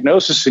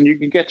diagnosis and you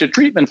can get to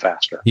treatment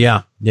faster.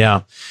 Yeah.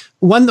 Yeah.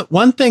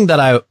 One thing that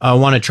I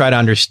want to try to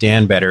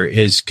understand better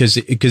is because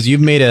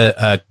you've made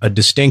a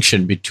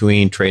distinction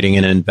between trading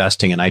and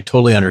investing, and I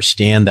totally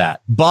understand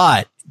that.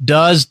 But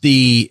does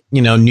the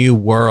new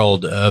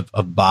world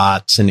of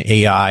bots and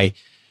AI,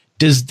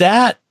 does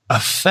that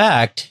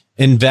affect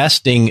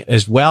investing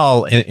as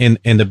well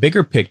in the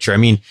bigger picture? I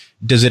mean,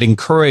 does it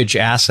encourage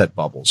asset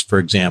bubbles, for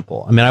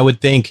example? I mean, I would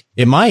think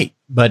it might,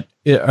 but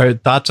are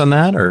thoughts on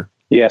that or?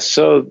 Yes.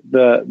 So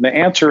the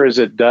answer is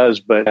it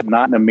does, but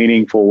not in a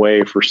meaningful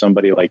way for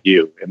somebody like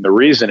you. And the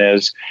reason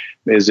is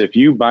if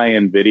you buy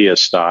NVIDIA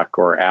stock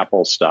or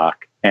Apple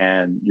stock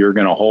and you're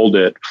going to hold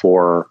it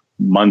for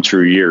months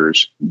or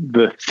years.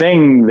 The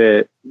thing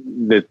that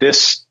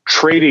this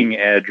trading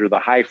edge or the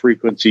high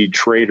frequency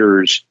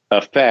traders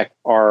affect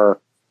are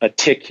a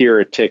tick here,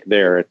 a tick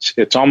there.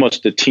 It's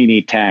almost a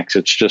teeny tax.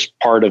 It's just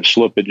part of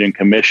slippage and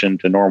commission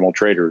to normal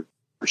traders.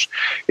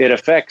 It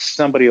affects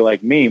somebody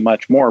like me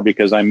much more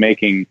because I'm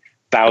making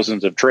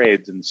thousands of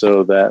trades, and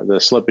so the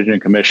slippage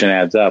and commission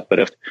adds up.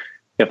 But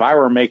if I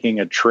were making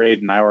a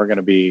trade and I were going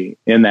to be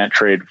in that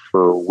trade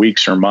for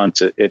weeks or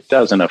months, it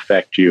doesn't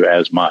affect you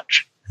as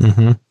much.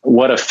 Mm-hmm.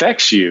 What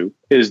affects you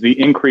is the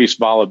increased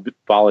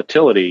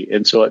volatility,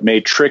 and so it may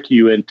trick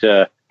you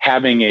into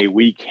having a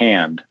weak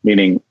hand,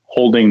 meaning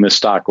holding the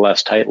stock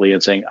less tightly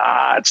and saying,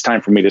 it's time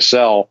for me to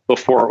sell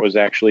before it was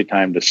actually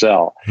time to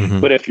sell. Mm-hmm.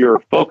 But if you're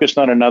focused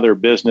on another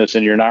business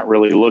and you're not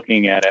really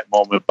looking at it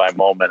moment by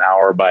moment,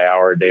 hour by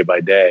hour, day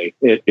by day,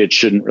 it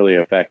shouldn't really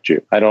affect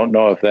you. I don't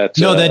know if that's...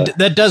 No,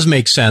 that does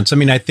make sense. I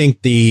mean, I think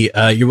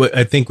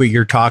I think what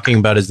you're talking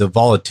about is the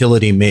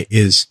volatility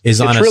is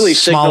on a really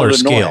smaller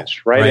scale,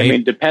 noise, right? I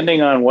mean,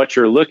 depending on what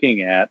you're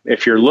looking at,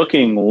 if you're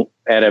looking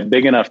at a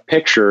big enough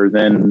picture,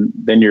 then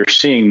you're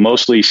seeing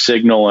mostly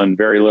signal and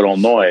very little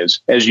noise.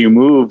 As you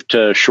move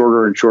to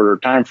shorter and shorter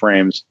time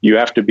frames, you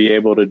have to be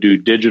able to do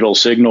digital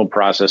signal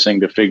processing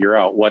to figure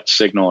out what's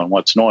signal and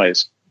what's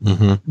noise.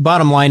 Mm-hmm.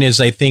 Bottom line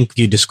is, I think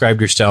you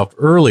described yourself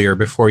earlier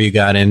before you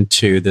got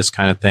into this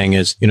kind of thing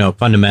as,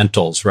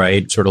 fundamentals,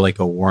 right? Sort of like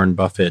a Warren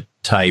Buffett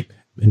type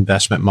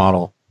investment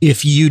model.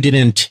 If you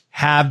didn't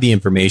have the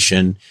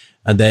information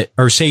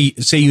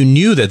say you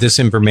knew that this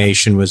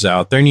information was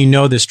out there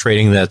and this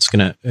trading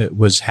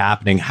was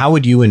happening, how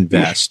would you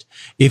invest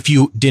if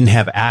you didn't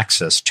have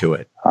access to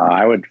it?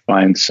 I would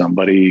find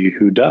somebody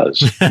who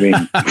does. I mean,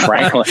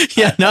 frankly,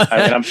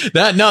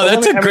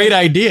 that's a great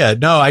idea.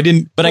 No, I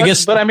didn't, but I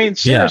guess. But I mean,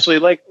 seriously,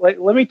 like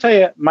let me tell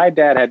you, my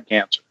dad had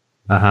cancer.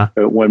 Uh-huh.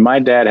 When my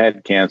dad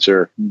had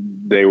cancer,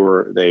 they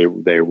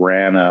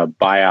ran a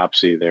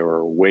biopsy. They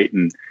were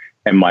waiting.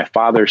 And my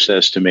father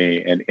says to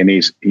me, and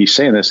he's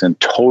saying this in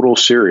total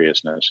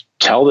seriousness,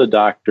 tell the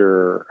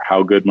doctor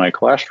how good my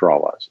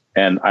cholesterol was.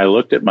 And I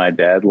looked at my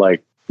dad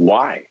like,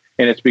 why?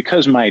 And it's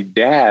because my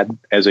dad,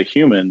 as a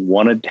human,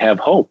 wanted to have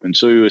hope. And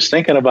so he was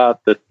thinking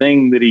about the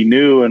thing that he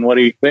knew and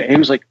he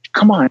was like,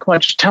 come on,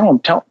 just tell him,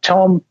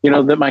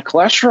 that my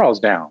cholesterol's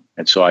down.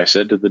 And so I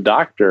said to the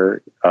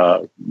doctor,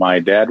 my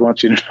dad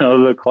wants you to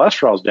know the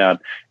cholesterol's down.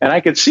 And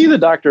I could see the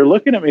doctor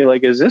looking at me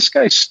like, is this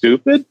guy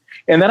stupid?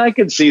 And then I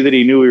could see that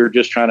he knew we were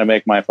just trying to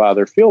make my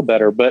father feel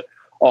better. But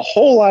a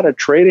whole lot of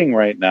trading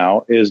right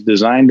now is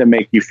designed to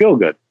make you feel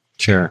good.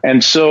 Sure.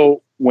 And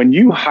so when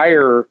you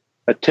hire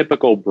a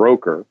typical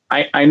broker,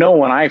 I know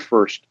when I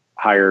first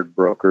hired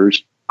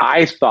brokers,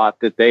 I thought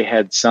that they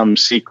had some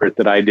secret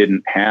that I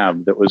didn't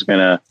have that was going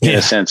to, in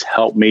a sense,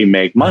 help me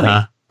make money.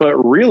 Uh-huh. But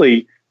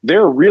really,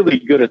 they're really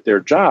good at their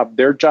job.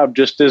 Their job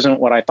just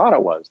isn't what I thought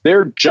it was.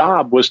 Their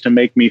job was to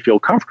make me feel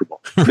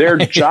comfortable. Their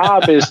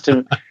job is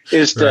to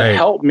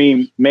help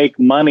me make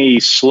money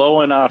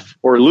slow enough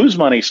or lose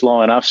money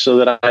slow enough so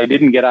that I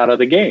didn't get out of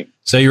the game.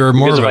 So you're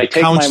more of a counselor. Because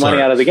if I take my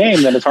money out of the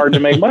game, then it's hard to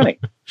make money.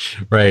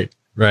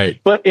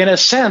 Right. But in a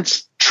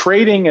sense,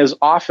 trading is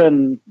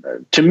often,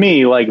 to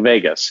me, like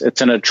Vegas.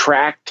 It's an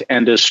attract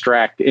and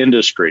distract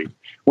industry.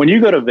 When you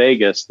go to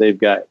Vegas, they've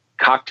got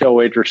cocktail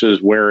waitresses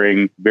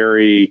wearing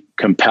very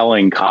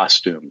compelling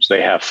costumes.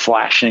 They have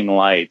flashing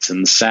lights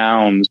and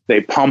sounds.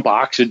 They pump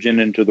oxygen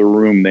into the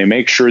room. They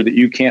make sure that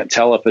you can't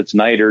tell if it's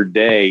night or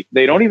day.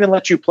 They don't even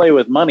let you play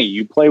with money.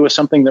 You play with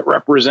something that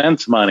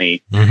represents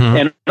money. Mm-hmm.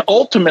 And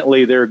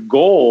ultimately, their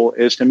goal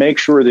is to make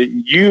sure that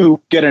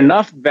you get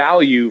enough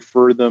value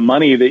for the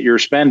money that you're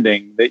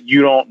spending that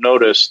you don't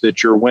notice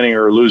that you're winning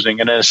or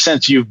losing. And in a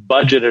sense, you've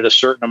budgeted a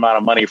certain amount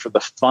of money for the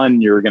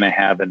fun you're going to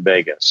have in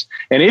Vegas.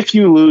 And if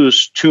you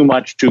lose too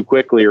much too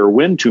quickly or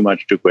win too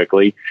much too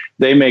quickly,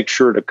 they make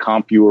sure to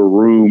comp you a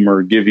room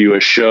or give you a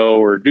show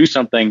or do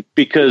something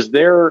because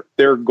their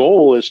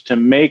goal is to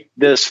make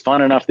this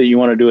fun enough that you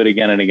want to do it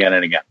again and again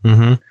and again.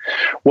 Mm-hmm.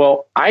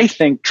 Well, I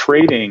think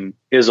trading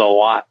is a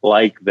lot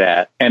like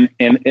that. And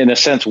in a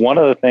sense, one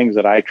of the things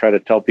that I try to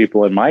tell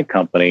people in my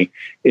company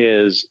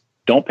is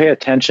don't pay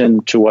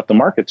attention to what the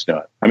market's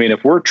doing. I mean,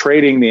 if we're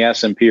trading the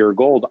S&P or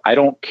gold, I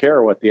don't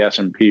care what the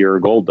S&P or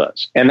gold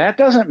does. And that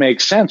doesn't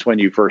make sense when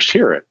you first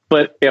hear it.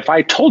 But if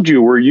I told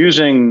you we're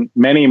using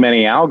many,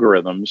 many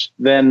algorithms,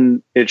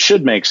 then it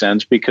should make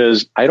sense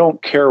because I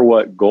don't care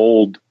what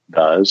gold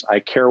does. I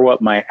care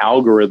what my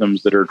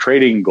algorithms that are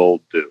trading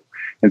gold do.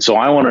 And so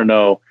I want to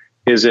know,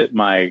 is it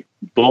my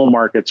bull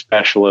market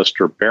specialist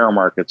or bear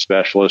market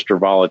specialist or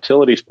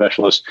volatility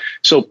specialist?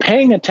 So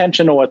paying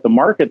attention to what the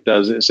market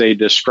does is a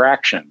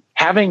distraction.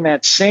 Having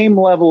that same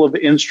level of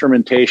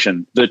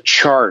instrumentation, the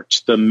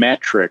charts, the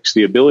metrics,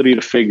 the ability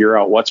to figure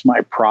out what's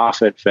my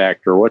profit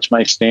factor, what's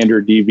my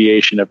standard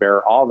deviation of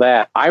error, all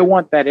that. I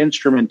want that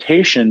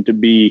instrumentation to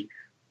be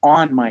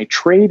on my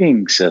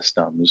trading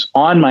systems,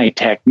 on my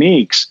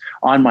techniques,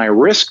 on my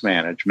risk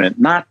management,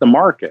 not the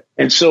market.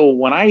 And so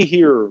when I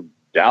hear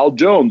Dow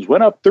Jones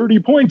went up 30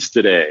 points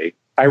today,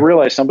 I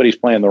realize somebody's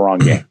playing the wrong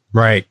game.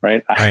 Right.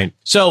 Right. Right.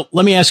 So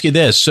let me ask you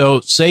this.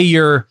 So say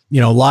you're, a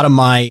lot of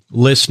my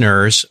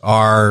listeners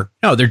are,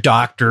 they're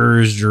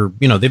doctors or,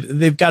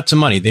 they've got some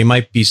money. They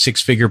might be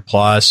 6-figure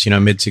plus,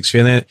 mid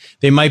 6-figure.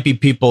 They might be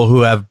people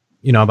who have,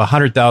 have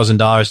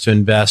 $100,000 to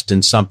invest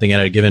in something at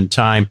a given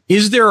time.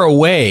 Is there a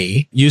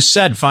way, you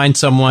said, find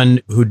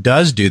someone who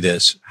does do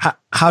this?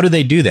 How do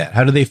they do that?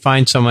 How do they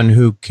find someone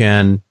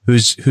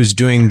who's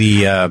doing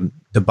the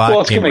bot?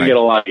 Well, it's going to get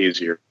a lot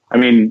easier. I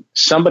mean,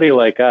 somebody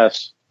like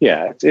us,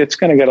 it's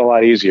going to get a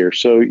lot easier.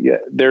 So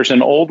there's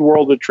an old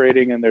world of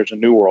trading and there's a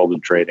new world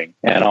of trading.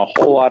 And a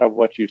whole lot of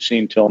what you've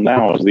seen till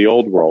now is the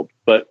old world.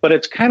 But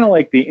it's kind of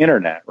like the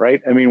internet,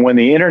 right? I mean, when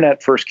the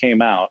internet first came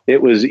out,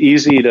 it was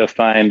easy to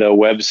find a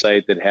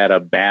website that had a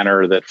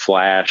banner that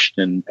flashed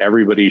and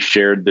everybody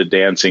shared the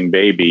dancing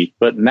baby.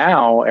 But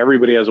now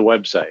everybody has a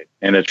website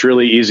and it's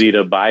really easy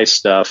to buy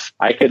stuff.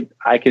 I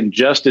can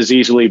just as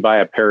easily buy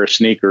a pair of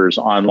sneakers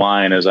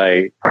online as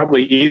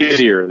probably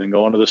easier than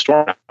going to the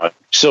store.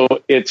 So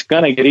it's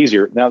going to get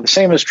easier. Now, the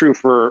same is true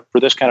for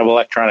this kind of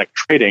electronic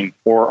trading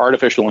or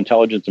artificial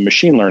intelligence and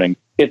machine learning.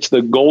 It's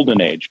the golden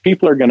age.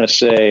 People are going to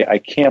say, I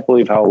can't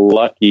believe how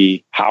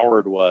lucky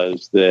Howard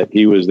was that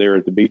he was there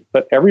at the beginning.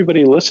 But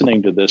everybody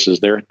listening to this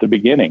is there at the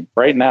beginning.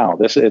 Right now,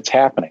 it's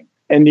happening.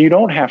 And you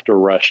don't have to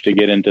rush to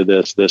get into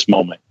this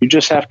moment. You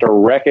just have to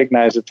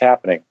recognize it's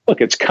happening. Look,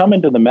 it's come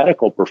into the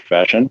medical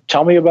profession.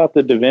 Tell me about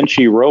the Da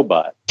Vinci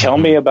robot. Tell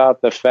me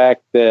about the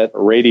fact that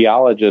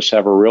radiologists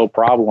have a real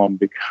problem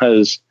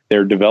because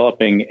they're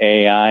developing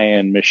AI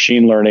and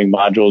machine learning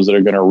modules that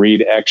are going to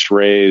read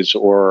X-rays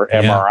or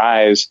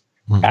MRIs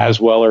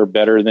as well or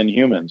better than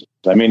humans.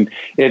 I mean,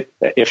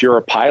 if you're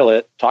a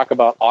pilot, talk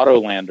about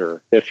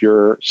Autolander. If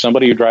you're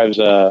somebody who drives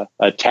a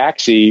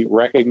taxi,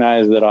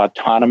 recognize that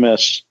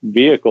autonomous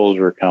vehicles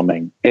are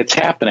coming. It's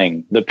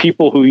happening. The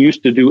people who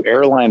used to do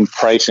airline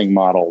pricing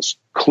models,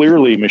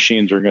 clearly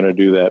machines are going to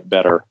do that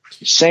better.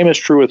 Same is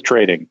true with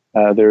trading.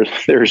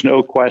 There's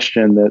no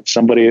question that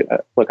somebody,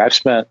 look, I've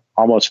spent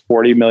almost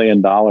 $40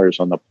 million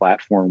on the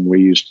platform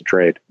we use to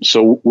trade.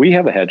 So we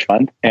have a hedge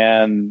fund,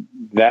 and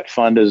that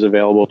fund is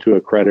available to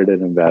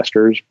accredited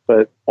investors.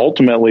 But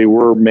ultimately,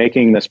 we're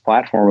making this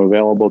platform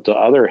available to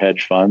other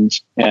hedge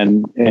funds,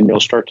 and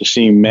you'll start to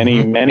see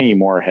many, many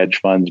more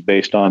hedge funds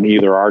based on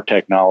either our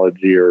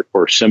technology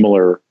or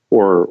similar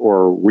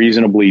or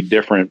reasonably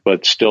different,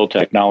 but still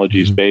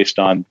technologies based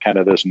on kind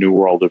of this new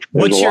world of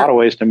there's a lot of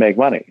ways to make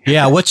money.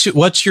 Yeah.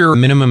 What's your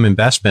minimum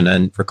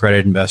investment for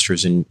accredited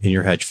investors in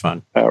your hedge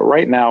fund?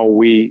 Right now,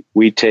 we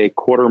take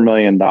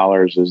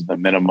 $250,000 as the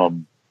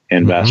minimum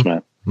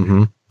investment.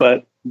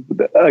 But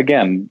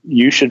again,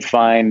 you should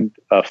find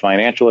a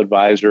financial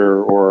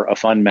advisor or a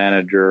fund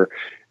manager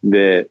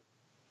that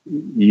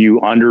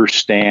you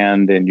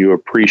understand and you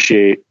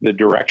appreciate the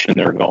direction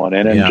they're going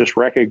in, and just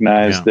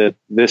recognize that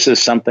this is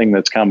something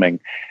that's coming.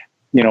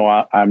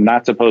 I'm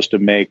not supposed to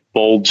make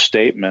bold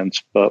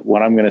statements, but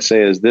what I'm going to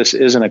say is this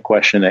isn't a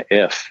question of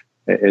if,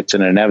 it's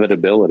an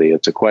inevitability.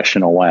 It's a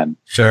question of when.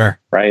 Sure.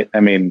 Right. I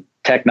mean,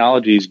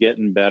 technology is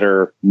getting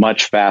better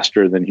much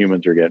faster than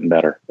humans are getting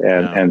better.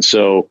 And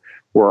so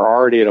we're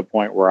already at a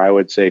point where I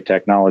would say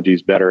technology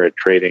is better at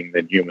trading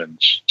than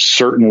humans,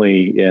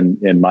 certainly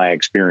in my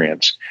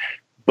experience.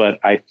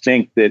 But I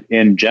think that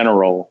in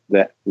general,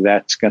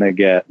 that's going to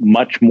get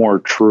much more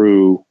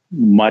true,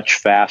 much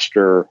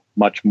faster,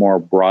 much more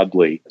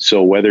broadly.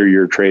 So whether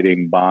you're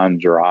trading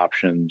bonds or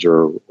options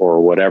or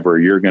whatever,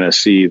 you're going to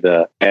see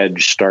the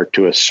edge start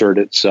to assert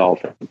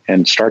itself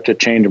and start to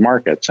change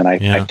markets. And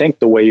I think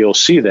the way you'll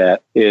see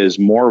that is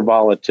more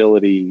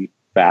volatility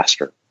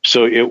faster.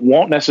 So it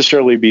won't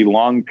necessarily be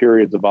long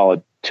periods of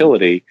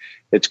volatility.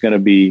 It's going to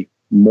be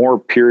more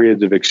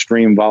periods of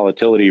extreme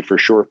volatility for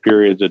short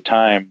periods of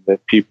time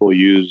that people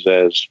use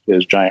as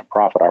giant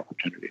profit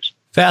opportunities.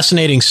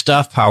 Fascinating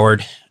stuff,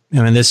 Howard.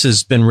 I mean, this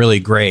has been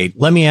really great.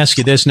 Let me ask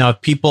you this now.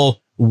 If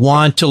people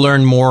want to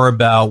learn more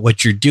about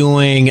what you're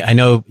doing, I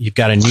know you've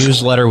got a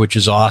newsletter, which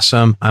is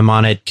awesome. I'm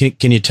on it.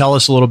 Can you tell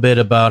us a little bit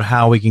about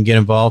how we can get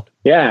involved?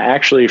 Yeah,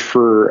 actually,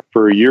 for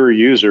your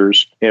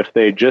users, if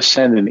they just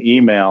send an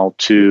email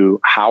to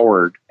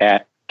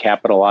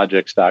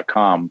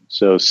howard@capitalogics.com.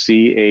 So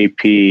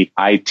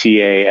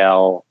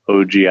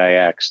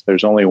CAPITALOGIX.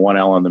 There's only one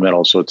L in the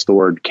middle, so it's the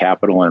word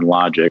capital and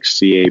logics,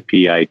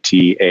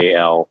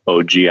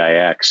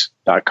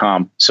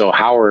 CAPITALOGIX.com. So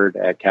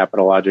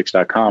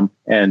howard@capitalogics.com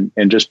and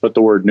just put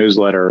the word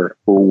newsletter.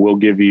 We'll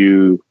give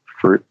you,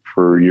 for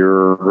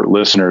your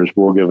listeners,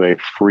 we'll give a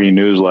free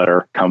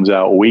newsletter. Comes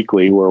out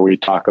weekly where we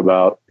talk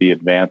about the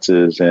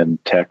advances in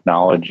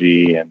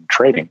technology and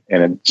trading.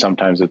 And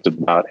sometimes it's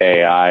about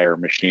AI or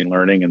machine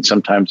learning, and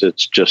sometimes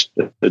it's just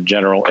the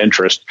general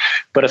interest.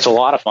 But it's a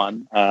lot of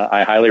fun.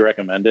 I highly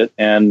recommend it,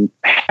 and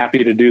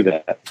happy to do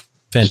that.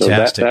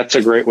 Fantastic. So that's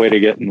a great way to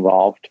get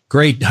involved.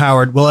 Great,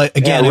 Howard. Well,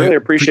 again, I really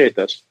appreciate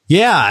this.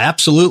 Yeah,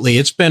 absolutely.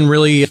 It's been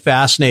really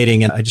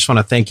fascinating. And I just want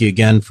to thank you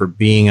again for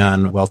being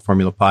on Wealth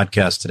Formula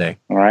Podcast today.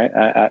 All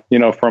right.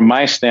 From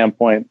my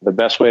standpoint, the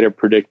best way to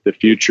predict the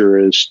future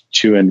is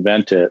to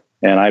invent it.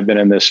 And I've been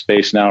in this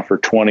space now for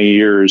 20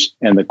 years.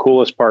 And the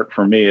coolest part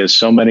for me is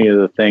so many of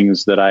the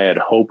things that I had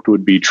hoped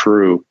would be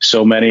true,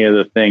 so many of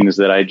the things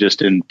that I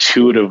just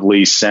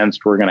intuitively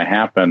sensed were going to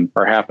happen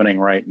are happening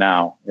right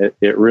now.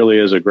 It really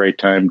is a great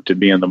time to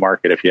be in the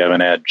market if you have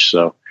an edge.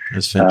 So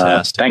that's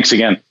fantastic. Thanks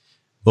again.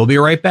 We'll be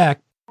right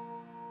back.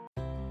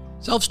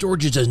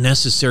 Self-storage is a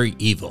necessary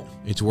evil.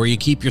 It's where you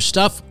keep your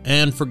stuff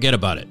and forget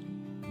about it.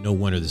 No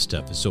wonder this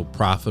stuff is so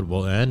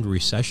profitable and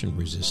recession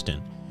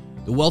resistant.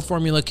 The Wealth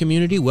Formula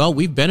community, well,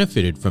 we've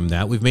benefited from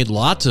that. We've made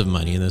lots of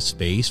money in this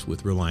space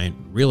with Reliant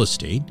Real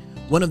Estate,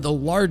 one of the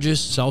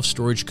largest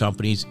self-storage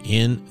companies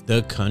in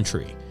the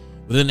country.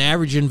 With an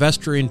average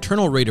investor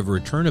internal rate of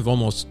return of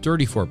almost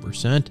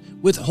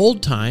 34%, with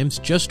hold times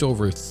just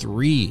over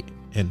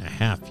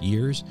 3.5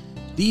 years,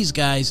 these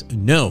guys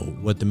know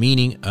what the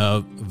meaning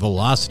of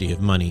velocity of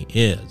money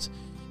is.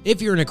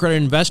 If you're an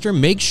accredited investor,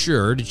 make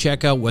sure to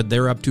check out what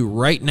they're up to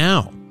right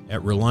now at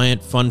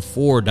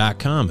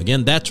ReliantFund4.com.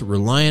 Again, that's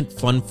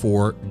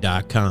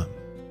ReliantFund4.com.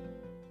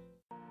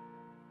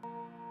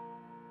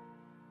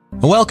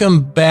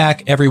 Welcome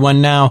back,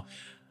 everyone. Now,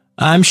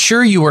 I'm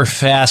sure you were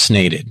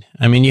fascinated.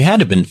 I mean, you had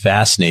to have been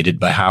fascinated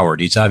by Howard.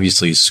 He's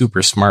obviously a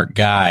super smart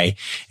guy.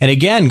 And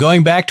again,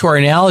 going back to our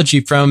analogy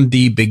from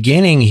the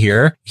beginning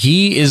here,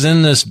 he is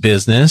in this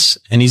business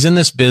and he's in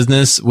this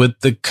business with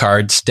the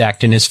cards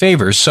stacked in his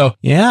favor. So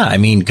yeah, I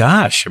mean,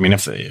 gosh, I mean,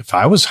 if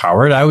I was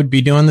Howard, I would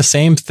be doing the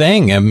same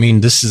thing. I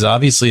mean, this is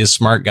obviously a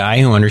smart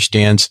guy who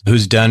understands,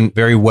 who's done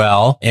very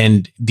well.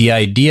 And the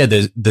idea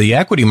that the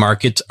equity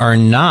markets are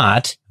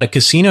not a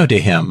casino to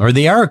him, or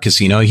they are a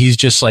casino. He's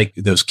just like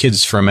those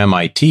kids from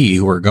MIT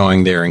who are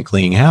going there and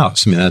cleaning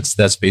house. I mean,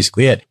 that's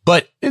basically it.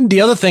 But the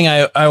other thing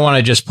I want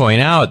to just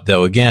point out,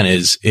 though, again,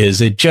 is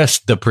it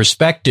just the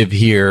perspective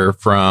here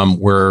from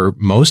where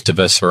most of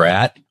us are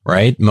at,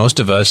 right? Most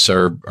of us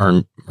are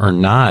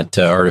not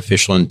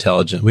artificial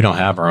intelligence. We don't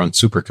have our own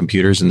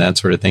supercomputers and that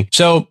sort of thing.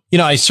 So,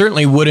 I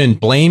certainly wouldn't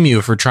blame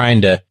you for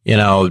trying to,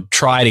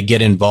 try to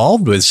get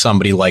involved with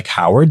somebody like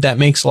Howard. That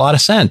makes a lot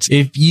of sense.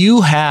 If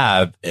you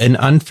have an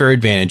unfair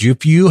advantage,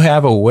 if you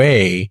have a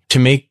way to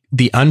make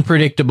the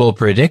unpredictable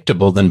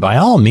predictable, then by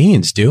all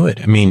means do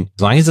it. I mean,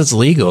 as long as it's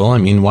legal, I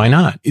mean, why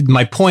not?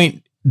 My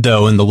point,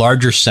 though, in the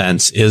larger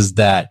sense is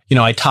that,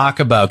 I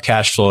talk about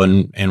cash flow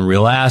and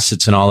real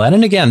assets and all that.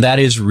 And again, that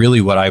is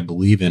really what I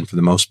believe in for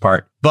the most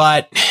part.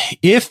 But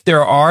if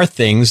there are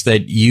things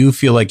that you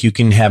feel like you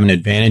can have an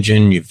advantage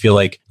in, you feel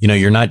like,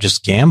 you're not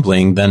just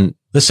gambling, then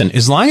listen,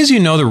 as long as you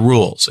know the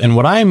rules. And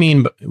what I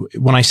mean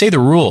when I say the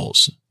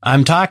rules,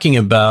 I'm talking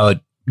about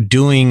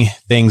doing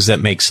things that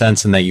make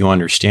sense and that you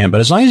understand.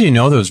 But as long as you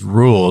know those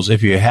rules,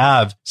 if you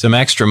have some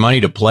extra money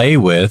to play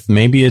with,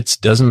 maybe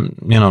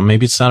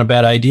maybe it's not a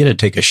bad idea to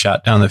take a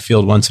shot down the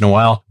field once in a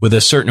while with a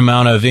certain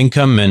amount of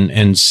income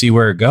and see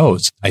where it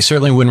goes. I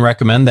certainly wouldn't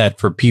recommend that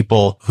for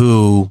people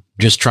who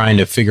just trying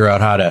to figure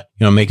out how to,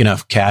 make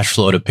enough cash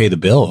flow to pay the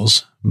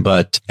bills.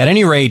 But at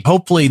any rate,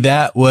 hopefully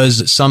that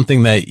was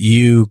something that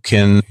you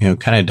can,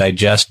 kind of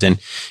digest. And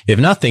if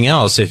nothing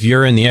else, if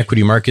you're in the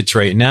equity markets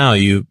right now,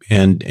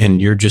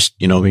 and you're just,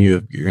 you're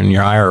in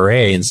your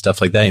IRA and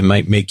stuff like that, it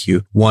might make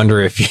you wonder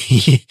if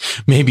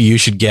maybe you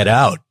should get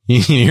out.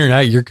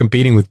 You're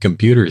competing with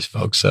computers,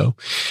 folks. So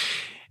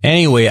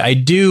anyway, I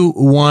do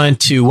want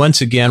to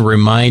once again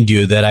remind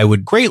you that I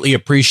would greatly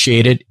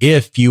appreciate it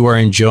if you are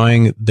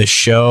enjoying the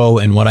show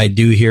and what I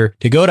do here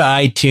to go to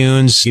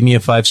iTunes, give me a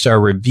 5-star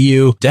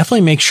review.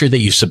 Definitely make sure that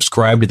you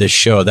subscribe to this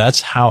show.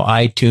 That's how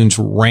iTunes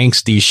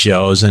ranks these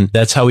shows, and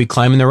that's how we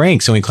climb in the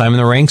ranks. And we climb in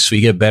the ranks, we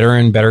get better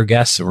and better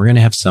guests, and we're going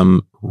to have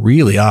some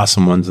really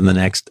awesome ones in the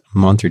next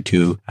month or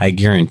two. I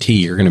guarantee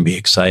you're going to be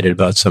excited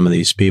about some of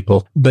these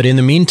people. But in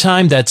the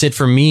meantime, that's it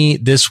for me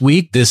this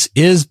week. This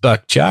is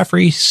Buck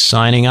Joffrey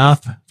signing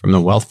off from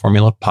the Wealth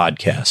Formula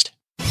Podcast.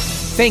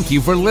 Thank you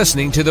for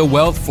listening to the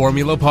Wealth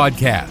Formula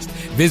Podcast.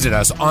 Visit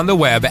us on the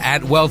web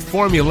at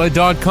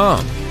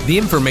wealthformula.com. The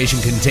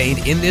information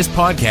contained in this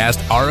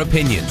podcast are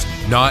opinions,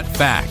 not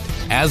fact.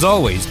 As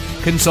always,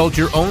 consult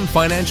your own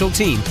financial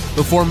team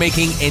before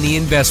making any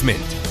investment.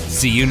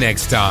 See you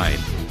next time.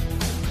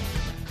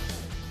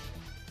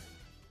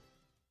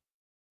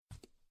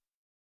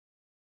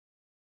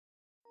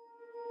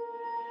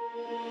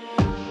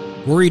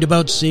 Worried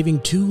about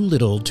saving too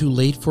little too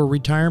late for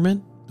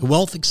retirement? The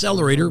Wealth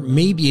Accelerator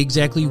may be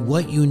exactly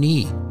what you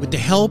need. With the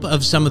help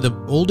of some of the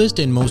oldest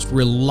and most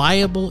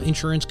reliable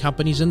insurance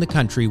companies in the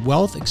country,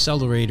 Wealth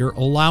Accelerator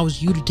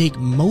allows you to take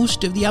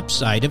most of the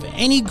upside of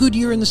any good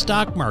year in the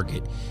stock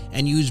market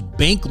and use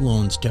bank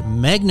loans to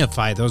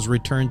magnify those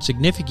returns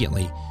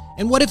significantly.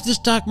 And what if the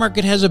stock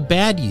market has a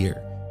bad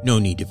year? No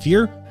need to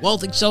fear.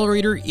 Wealth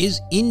Accelerator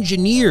is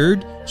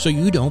engineered so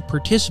you don't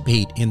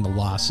participate in the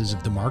losses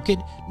of the market,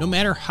 no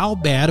matter how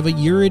bad of a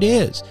year it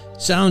is.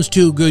 Sounds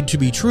too good to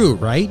be true,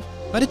 right?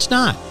 But it's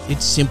not.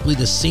 It's simply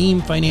the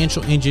same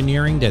financial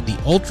engineering that the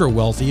ultra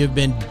wealthy have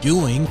been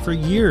doing for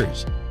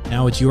years.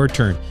 Now it's your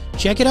turn.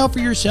 Check it out for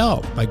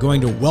yourself by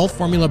going to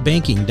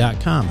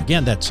wealthformulabanking.com.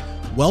 Again, that's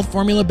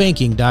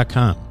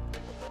wealthformulabanking.com.